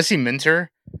 Jesse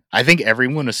Minter, I think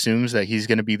everyone assumes that he's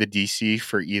going to be the DC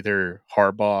for either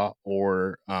Harbaugh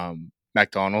or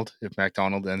McDonald, if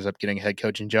McDonald ends up getting a head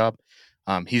coaching job.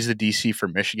 He's the DC for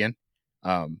Michigan.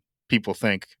 People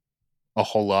think a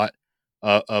whole lot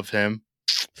of him.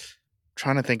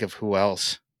 Trying to think of who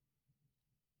else.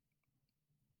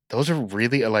 Those are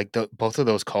really like both of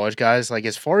those college guys. Like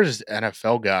as far as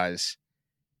NFL guys,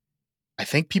 I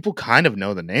think people kind of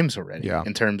know the names already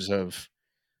in terms of,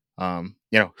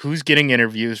 who's getting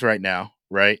interviews right now,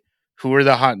 right? Who are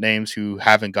the hot names who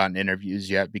haven't gotten interviews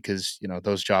yet because,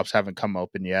 those jobs haven't come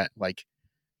open yet. Like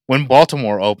when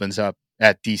Baltimore opens up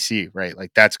at DC, right?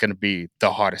 Like that's going to be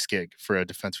the hottest gig for a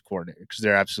defensive coordinator because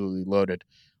they're absolutely loaded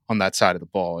on that side of the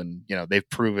ball. And, they've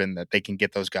proven that they can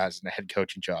get those guys in the head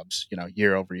coaching jobs,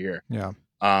 year over year. Yeah.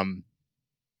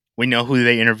 We know who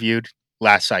they interviewed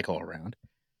last cycle around.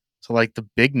 So like the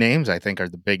big names, I think, are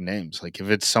the big names. Like if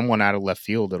it's someone out of left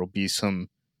field, it'll be some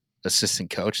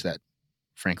assistant coach that,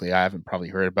 frankly, I haven't probably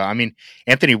heard about. I mean,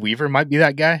 Anthony Weaver might be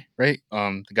that guy, right?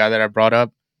 The guy that I brought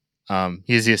up.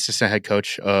 He's the assistant head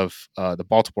coach of the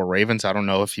Baltimore Ravens. I don't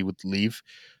know if he would leave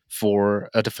for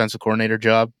a defensive coordinator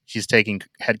job. He's taking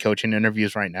head coaching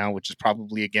interviews right now, which is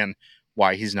probably, again,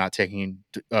 why he's not taking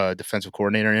defensive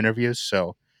coordinator interviews.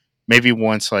 So maybe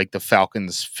once like the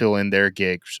Falcons fill in their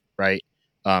gigs, right?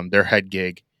 Their head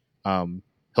gig,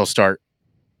 he'll start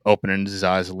opening his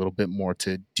eyes a little bit more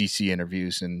to DC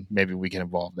interviews, and maybe we can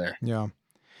evolve there. Yeah.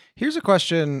 Here's a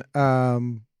question,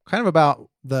 kind of about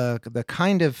the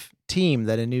kind of team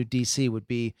that a new DC would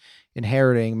be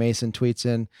inheriting. Mason tweets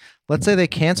in, let's say they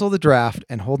cancel the draft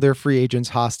and hold their free agents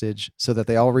hostage so that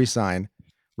they all resign.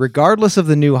 Regardless of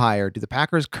the new hire, do the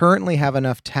Packers currently have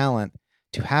enough talent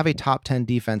to have a top 10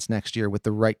 defense next year with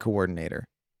the right coordinator?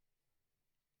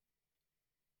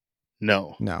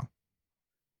 No,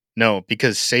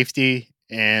 because safety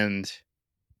and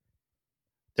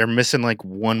they're missing like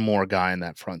one more guy in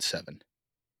that front seven.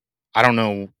 I don't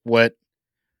know what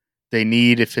they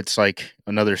need, if it's like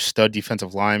another stud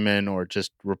defensive lineman or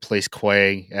just replace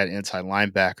Quay at inside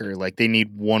linebacker. Like they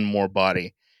need one more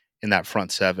body in that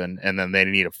front seven, and then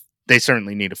they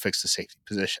certainly need to fix the safety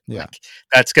position. Yeah. Like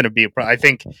that's going to be I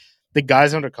think the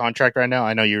guys under contract right now,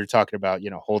 I know you were talking about,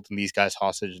 holding these guys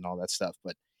hostage and all that stuff,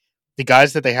 but the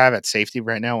guys that they have at safety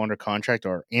right now under contract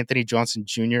are Anthony Johnson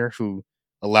Jr., who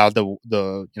allowed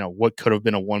the what could have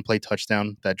been a one-play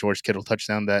touchdown, that George Kittle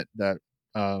touchdown that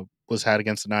was had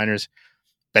against the Niners.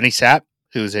 Benny Sapp,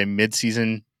 who is a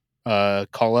midseason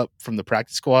call-up from the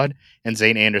practice squad, and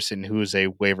Zane Anderson, who is a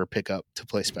waiver pickup to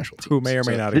play special teams. Who may or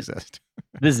may not exist.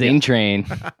 The Zane train.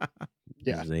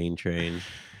 Yeah. Zane train.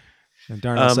 And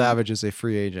Darnell Savage is a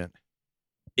free agent.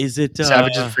 Is it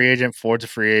Savage is a free agent, Ford's a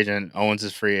free agent, Owens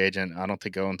is free agent. I don't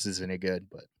think Owens is any good,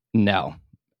 but No,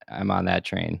 I'm on that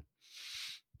train.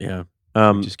 Yeah.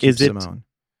 Just keep Simone.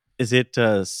 Is it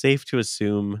safe to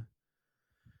assume,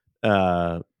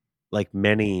 like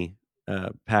many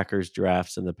Packers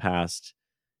drafts in the past,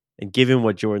 and given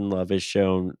what Jordan Love has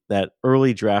shown, that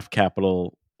early draft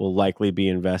capital will likely be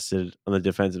invested on the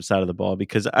defensive side of the ball?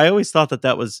 Because I always thought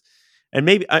that was, and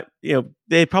maybe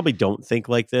they probably don't think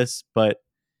like this, but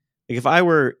like if I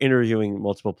were interviewing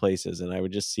multiple places and I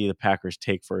would just see the Packers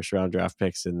take first round draft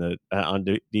picks in the on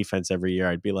defense every year,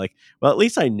 I'd be like, well, at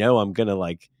least I know I'm gonna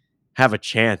like have a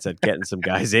chance at getting some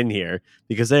guys in here,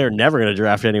 because they are never going to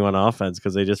draft anyone on offense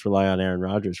because they just rely on Aaron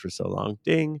Rodgers for so long.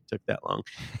 Ding, took that long.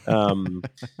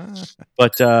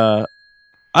 But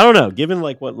I don't know, given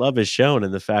like what Love has shown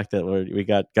and the fact that we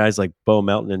got guys like Bo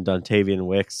Melton and Dontavian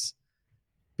Wicks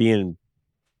being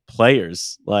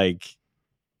players, like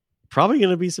probably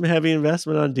going to be some heavy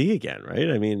investment on D again,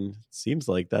 right? I mean, it seems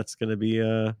like that's going to be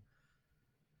the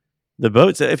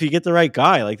boat. So if you get the right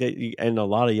guy, like that, and a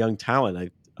lot of young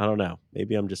talent, I don't know.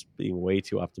 Maybe I'm just being way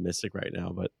too optimistic right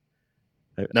now, but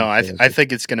I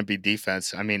think it's going to be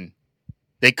defense. I mean,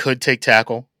 they could take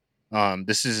tackle.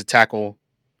 This is a tackle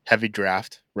heavy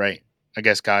draft, right? I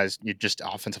guess guys, you just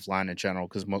offensive line in general,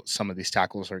 because some of these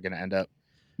tackles are going to end up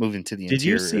moving to the interior. Did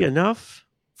you see enough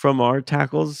from our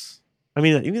tackles? I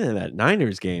mean, even in that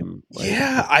Niners game.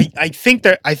 Yeah, I think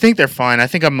they're fine. I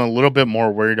think I'm a little bit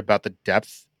more worried about the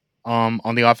depth on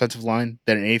the offensive line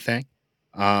than anything.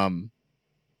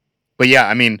 But yeah,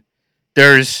 I mean,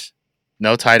 there's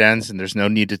no tight ends and there's no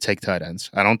need to take tight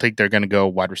ends. I don't think they're going to go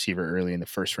wide receiver early in the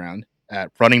first round. At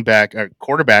running back or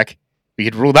quarterback, we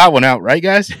could rule that one out, right,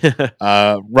 guys?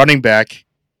 Running back,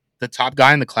 the top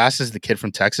guy in the class is the kid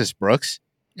from Texas, Brooks,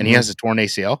 and he has a torn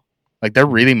ACL. Like, there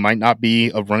really might not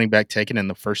be a running back taken in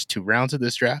the first 2 rounds of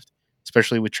this draft,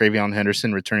 especially with Travion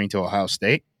Henderson returning to Ohio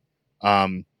State.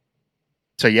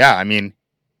 So, yeah, I mean,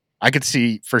 I could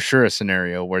see for sure a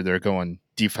scenario where they're going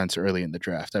defense early in the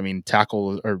draft. I mean,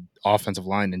 tackle or offensive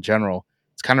line in general,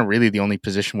 it's kind of really the only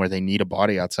position where they need a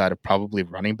body outside of probably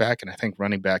running back. And I think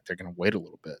running back, they're going to wait a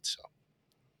little bit. So,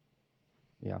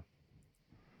 Yeah.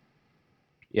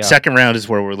 Second round is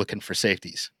where we're looking for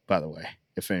safeties, by the way,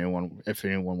 if anyone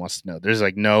wants to know. There's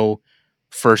like no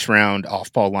first round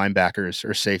off ball linebackers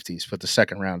or safeties, but the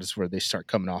second round is where they start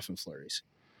coming off in flurries.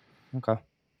 Okay.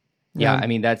 Yeah, I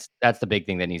mean that's the big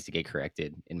thing that needs to get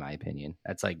corrected, in my opinion.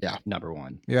 That's like number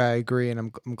one. Yeah, I agree, and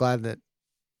I'm glad that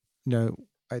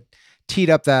I teed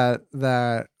up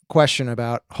that question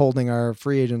about holding our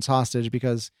free agents hostage,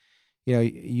 because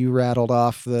you rattled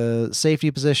off the safety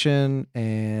position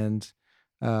and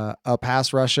a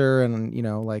pass rusher,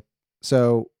 and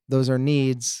so those are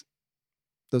needs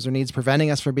preventing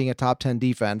us from being a top 10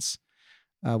 defense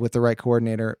with the right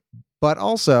coordinator, but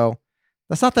also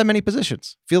that's not that many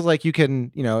positions. Feels like you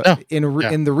can,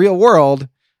 in the real world,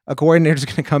 a coordinator is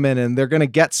going to come in and they're going to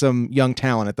get some young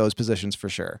talent at those positions for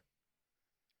sure.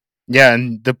 Yeah,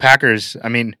 and the Packers, I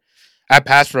mean, at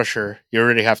pass rusher, you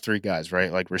already have 3 guys,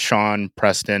 right? Like Rashawn,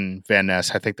 Preston, Van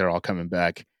Ness. I think they're all coming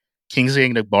back. Kingsley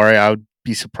Enagbare, I would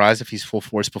be surprised if he's full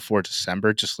force before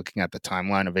December, just looking at the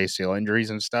timeline of ACL injuries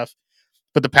and stuff.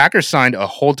 But the Packers signed a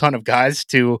whole ton of guys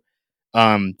to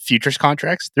futures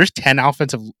contracts. There's 10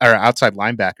 offensive or outside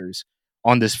linebackers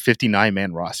on this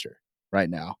 59-man roster right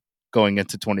now going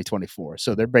into 2024.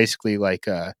 So they're basically like,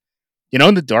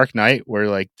 in the Dark Knight where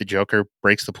like the Joker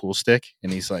breaks the pool stick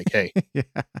and he's like, hey,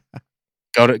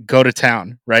 go to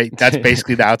town, right? That's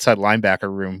basically the outside linebacker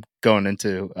room going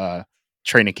into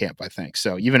training camp, I think.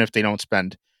 So even if they don't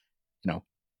spend,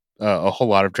 a whole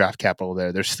lot of draft capital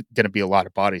there's going to be a lot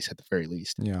of bodies at the very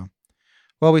least. Yeah.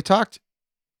 Well, we talked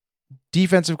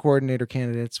defensive coordinator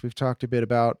candidates. We've talked a bit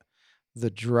about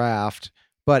the draft,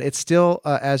 but it's still,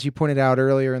 as you pointed out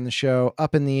earlier in the show,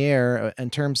 up in the air in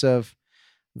terms of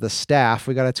the staff.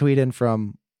 We got a tweet in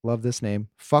from, love this name,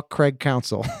 Fuck Craig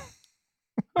Counsell.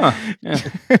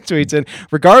 Tweets in,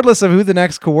 regardless of who the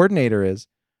next coordinator is,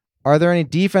 are there any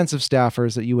defensive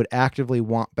staffers that you would actively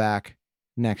want back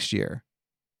next year?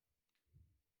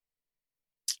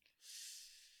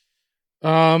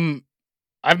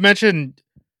 I've mentioned,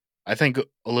 I think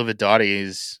Olividotti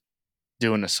is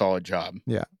doing a solid job.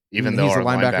 Yeah. Even though our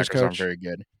linebackers aren't very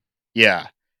good. Yeah.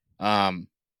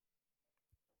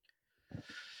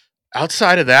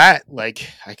 Outside of that, like,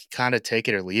 I could kind of take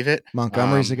it or leave it.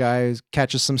 Montgomery's a guy who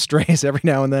catches some strays every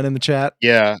now and then in the chat.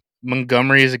 Yeah.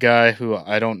 Montgomery is a guy who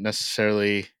I don't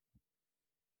necessarily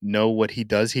know what he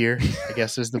does here, I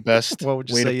guess is the best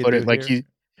way to put it. Like,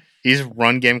 he's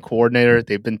run game coordinator.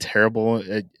 They've been terrible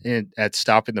at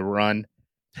stopping the run.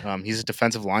 He's a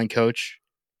defensive line coach.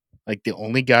 Like, the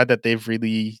only guy that they've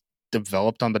really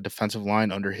developed on the defensive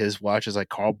line under his watch is like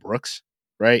Carl Brooks,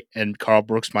 right? And Carl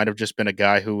Brooks might have just been a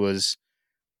guy who was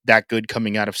that good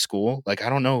coming out of school. Like, I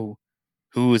don't know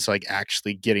who is like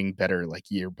actually getting better like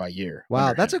year by year.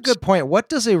 Wow, that's a good point. What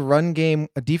does a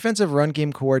defensive run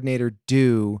game coordinator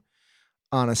do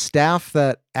on a staff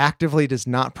that actively does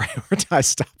not prioritize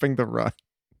stopping the run?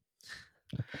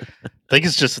 I think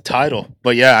it's just a title.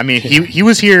 But yeah, I mean, he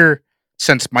was here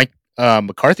since Mike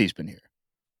McCarthy's been here,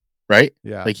 right?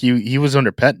 Yeah. Like he was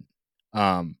under Penn.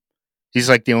 He's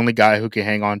like the only guy who can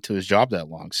hang on to his job that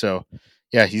long. So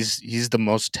yeah, he's the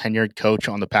most tenured coach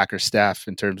on the Packers staff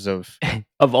in terms of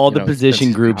all the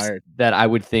position groups that I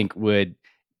would think would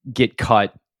get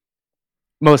cut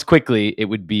most quickly. It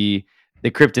would be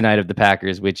the kryptonite of the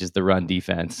Packers, which is the run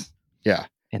defense. Yeah,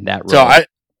 and that role. So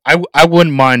I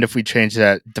wouldn't mind if we change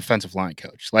that defensive line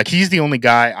coach. Like, he's the only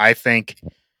guy I think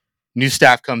new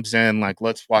staff comes in, like,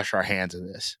 let's wash our hands of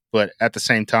this. But at the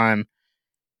same time,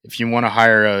 if you want to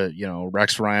hire a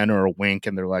Rex Ryan or a Wink,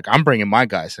 and they're like, I'm bringing my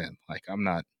guys in, like, I'm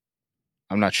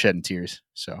not shedding tears.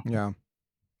 So yeah.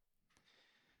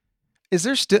 Is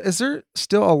there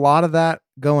still a lot of that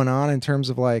going on in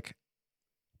terms of like,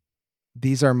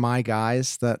 these are my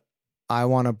guys that I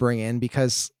want to bring in?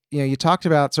 Because you talked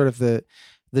about sort of the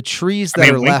trees that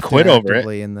are left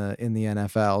actively in the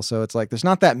NFL. So it's like there's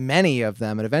not that many of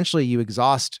them, and eventually you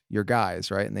exhaust your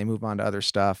guys, right? And they move on to other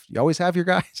stuff. You always have your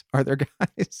guys. Are there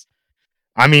guys?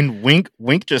 I mean,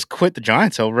 Wink just quit the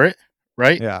Giants over it,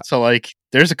 right? Yeah. So like,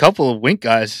 there's a couple of Wink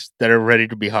guys that are ready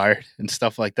to be hired and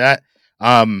stuff like that.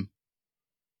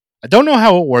 I don't know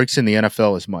how it works in the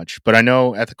NFL as much, but I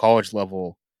know at the college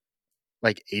level,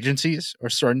 like agencies are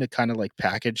starting to kind of like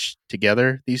package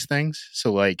together these things.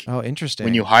 So like Oh, when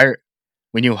interesting. you hire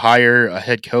a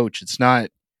head coach, it's not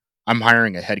I'm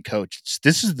hiring a head coach.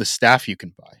 This is the staff you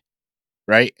can buy,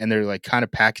 right? And they're like kind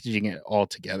of packaging it all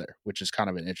together, which is kind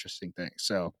of an interesting thing.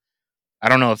 So I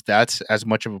don't know if that's as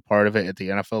much of a part of it at the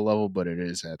NFL level, but it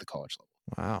is at the college level.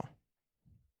 Wow.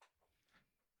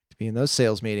 To be in those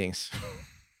sales meetings.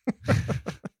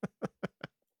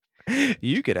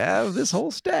 You could have this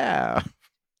whole staff.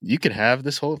 You could have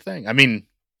this whole thing. I mean,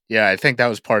 yeah, I think that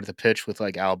was part of the pitch with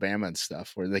like Alabama and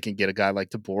stuff, where they can get a guy like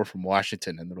DeBoer from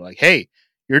Washington, and they're like, "Hey,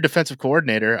 you're a defensive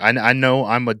coordinator. I know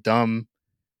I'm a dumb,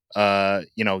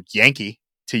 Yankee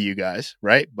to you guys,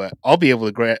 right? But I'll be able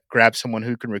to grab someone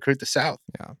who can recruit the South.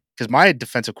 Yeah. Because my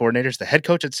defensive coordinator is the head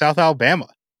coach at South Alabama,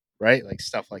 right? Like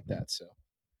stuff like that. So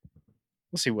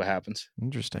we'll see what happens.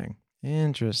 Interesting.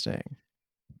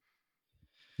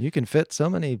 You can fit so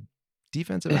many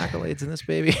defensive accolades in this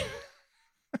baby.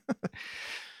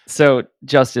 So,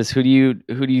 Justice, who do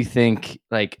you think,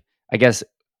 like, I guess,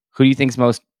 who do you think's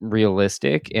most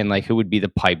realistic, and like who would be the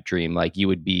pipe dream? Like, you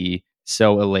would be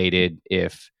so elated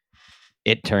if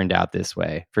it turned out this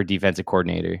way for defensive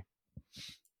coordinator.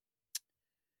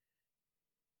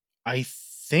 I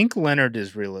think Leonard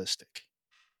is realistic.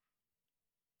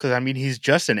 Because I mean, he's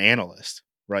just an analyst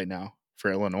right now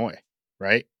for Illinois,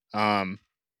 right?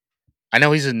 I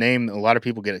know he's a name a lot of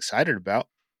people get excited about,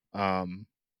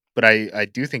 but I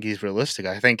do think he's realistic.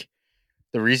 I think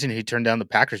the reason he turned down the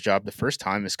Packers job the first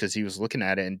time is because he was looking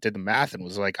at it and did the math and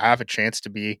was like, I have a chance to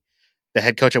be the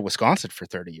head coach at Wisconsin for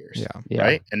 30 years, Yeah.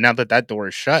 right? And now that door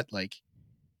is shut, like,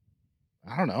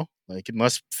 I don't know, like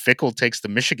unless Fickle takes the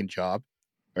Michigan job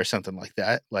or something like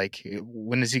that, like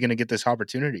when is he going to get this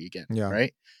opportunity again, Yeah.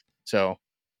 right? So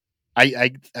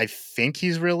I think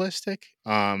he's realistic.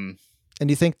 And do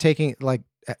you think taking like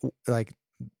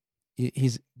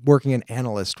he's working an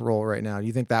analyst role right now? Do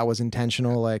you think that was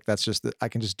intentional? Like that's just I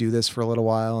can just do this for a little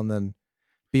while and then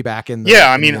be back in the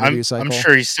I in mean, the interview cycle? I'm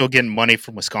sure he's still getting money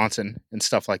from Wisconsin and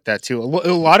stuff like that too. A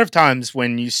lot of times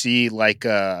when you see like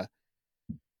I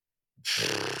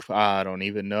don't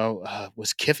even know,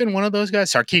 was Kiffin one of those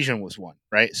guys? Sarkisian was one,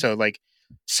 right? So like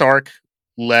Sark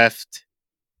left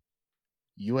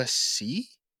USC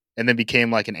and then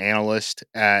became like an analyst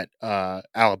at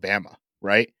Alabama,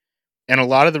 right? And a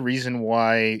lot of the reason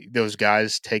why those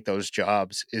guys take those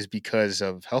jobs is because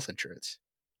of health insurance.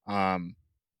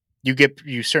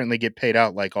 You certainly get paid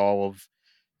out like all of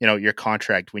your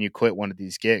contract when you quit one of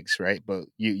these gigs, right? But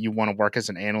you want to work as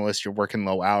an analyst, you're working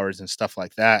low hours and stuff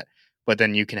like that, but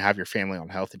then you can have your family on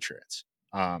health insurance.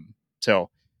 So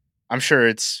I'm sure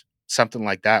it's something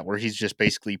like that where he's just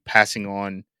basically passing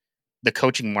on the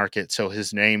coaching market so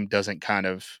his name doesn't kind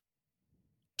of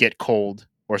get cold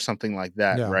or something like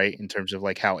that, Yeah. right? In terms of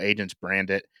like how agents brand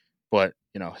it, but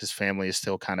his family is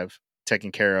still kind of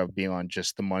taken care of beyond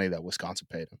just the money that Wisconsin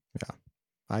paid him. Yeah.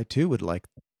 I too would like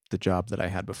the job that I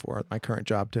had before, my current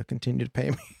job, to continue to pay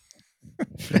me.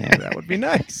 Yeah. That would be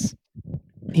nice.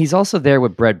 He's also there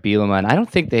with Brett Bielema, and I don't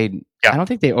think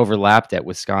they overlapped at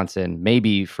Wisconsin,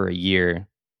 maybe for a year.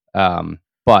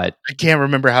 But I can't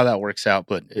remember how that works out,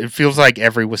 but it feels like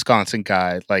every Wisconsin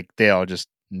guy, like they all just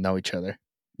know each other.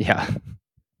 yeah,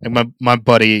 Like my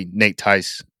buddy Nate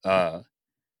Tice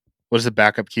was the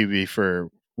backup QB for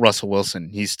Russell Wilson.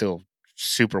 He's still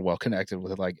super well connected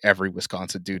with like every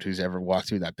Wisconsin dude who's ever walked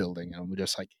through that building. And we're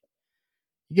just like,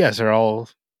 you guys are all,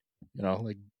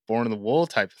 like born in the wool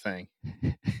type of thing.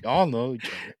 Y'all know each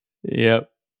other. yep,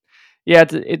 yeah.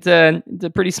 It's a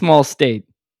pretty small state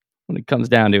when it comes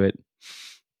down to it.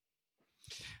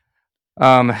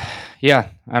 Yeah,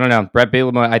 I don't know. Brett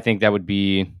Bielema, I think that would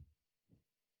be.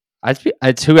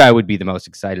 It's who I would be the most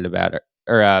excited about,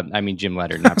 or I mean Jim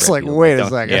Leonard. Not It's Brett like, Bielema. wait a Don't-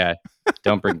 second. Yeah,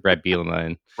 don't bring Brett Bielema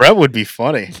in. Brett would be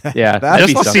funny. Yeah, That'd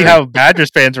Just be to see something. how Badgers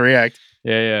fans react.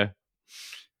 Yeah.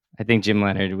 I think Jim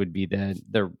Leonard would be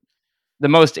the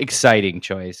most exciting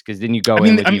choice because then you go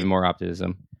in with even more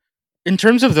optimism. In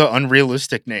terms of the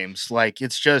unrealistic names, like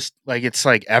it's just like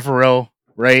Evero,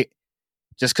 right?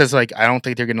 Just because like I don't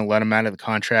think they're going to let him out of the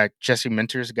contract. Jesse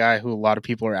Minter's a guy who a lot of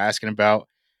people are asking about.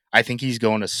 I think he's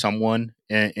going to someone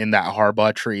in that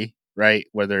Harbaugh tree, right?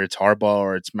 Whether it's Harbaugh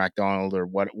or it's McDonald or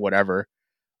whatever.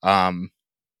 Those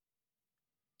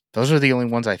are the only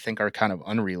ones I think are kind of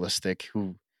unrealistic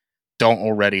who don't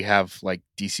already have like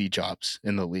DC jobs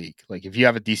in the league. Like if you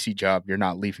have a DC job, you're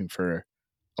not leaving for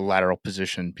a lateral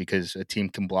position because a team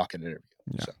can block an interview.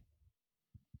 Yeah. So.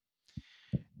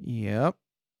 Yep.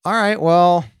 All right.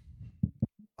 Well,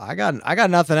 I got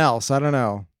nothing else. I don't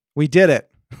know. We did it.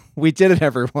 We did it,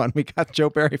 everyone. We got Joe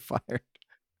Barry fired.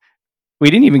 We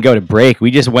didn't even go to break.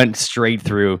 We just went straight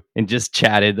through and just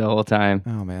chatted the whole time.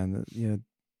 Oh man,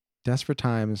 desperate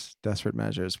times, desperate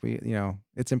measures.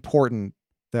 It's important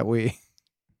that we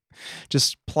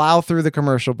just plow through the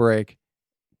commercial break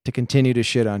to continue to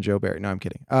shit on Joe Barry. No, I'm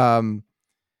kidding.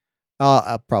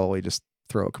 I'll probably just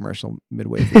throw a commercial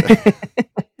midway through that.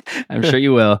 I'm sure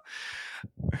you will.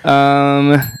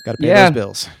 Got to pay those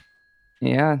bills.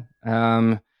 Yeah.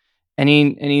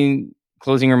 Any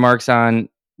closing remarks on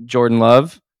Jordan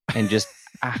Love and just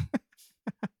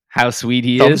how sweet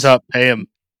he Thumbs is? up, pay him.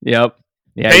 Yep.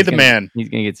 Yeah. Pay the man. He's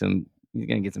gonna get some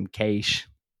cash.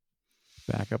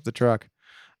 Back up the truck.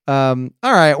 All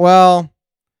right. Well,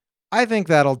 I think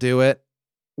that'll do it.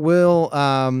 We'll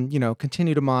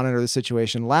continue to monitor the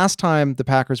situation. Last time the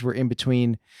Packers were in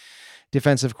between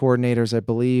defensive coordinators, I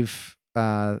believe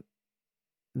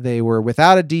they were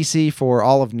without a DC for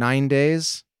all of 9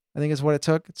 days, I think is what it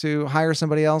took to hire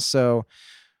somebody else. So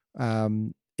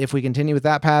if we continue with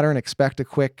that pattern, expect a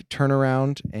quick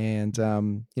turnaround and,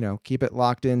 keep it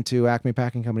locked into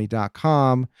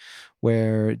acmepackingcompany.com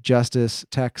where Justice,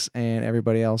 Tex, and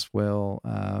everybody else will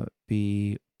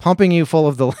be pumping you full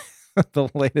of the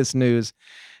latest news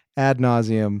ad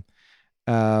nauseum.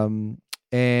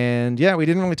 And yeah, we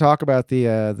didn't really talk about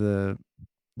the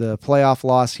playoff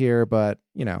loss here, but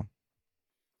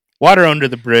water under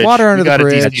the bridge. Water under the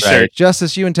bridge. DC search.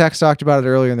 Justice, you and Tex talked about it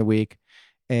earlier in the week.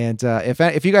 And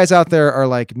if you guys out there are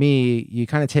like me, you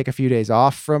kind of take a few days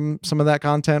off from some of that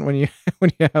content when you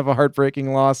have a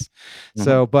heartbreaking loss. Mm-hmm.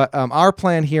 So, but our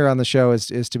plan here on the show is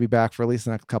to be back for at least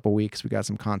the next couple weeks. We got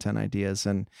some content ideas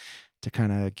and to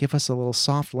kind of give us a little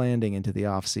soft landing into the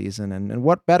off season. And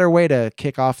what better way to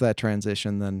kick off that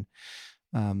transition than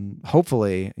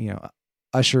hopefully,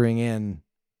 ushering in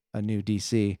a new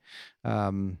DC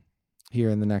here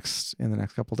in the next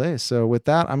couple days. So with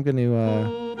that, I'm going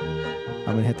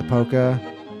to hit the polka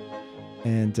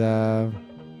and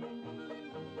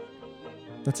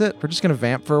that's it. We're just going to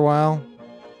vamp for a while,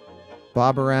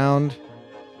 bob around.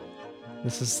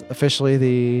 This is officially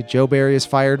the Joe Barry is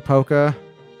fired polka.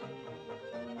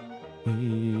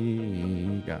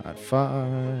 He got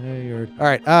fired. All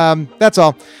right. That's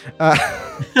all.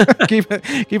 Keep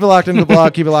it locked into the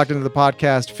blog. Keep it locked into the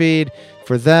podcast feed.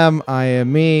 For them, I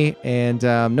am me, and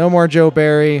no more Joe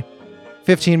Barry.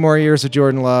 15 more years of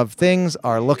Jordan Love. Things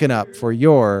are looking up for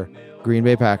your Green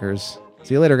Bay Packers.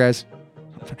 See you later, guys.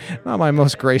 Not my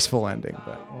most graceful ending,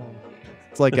 but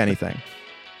it's like anything.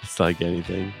 It's like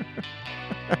anything.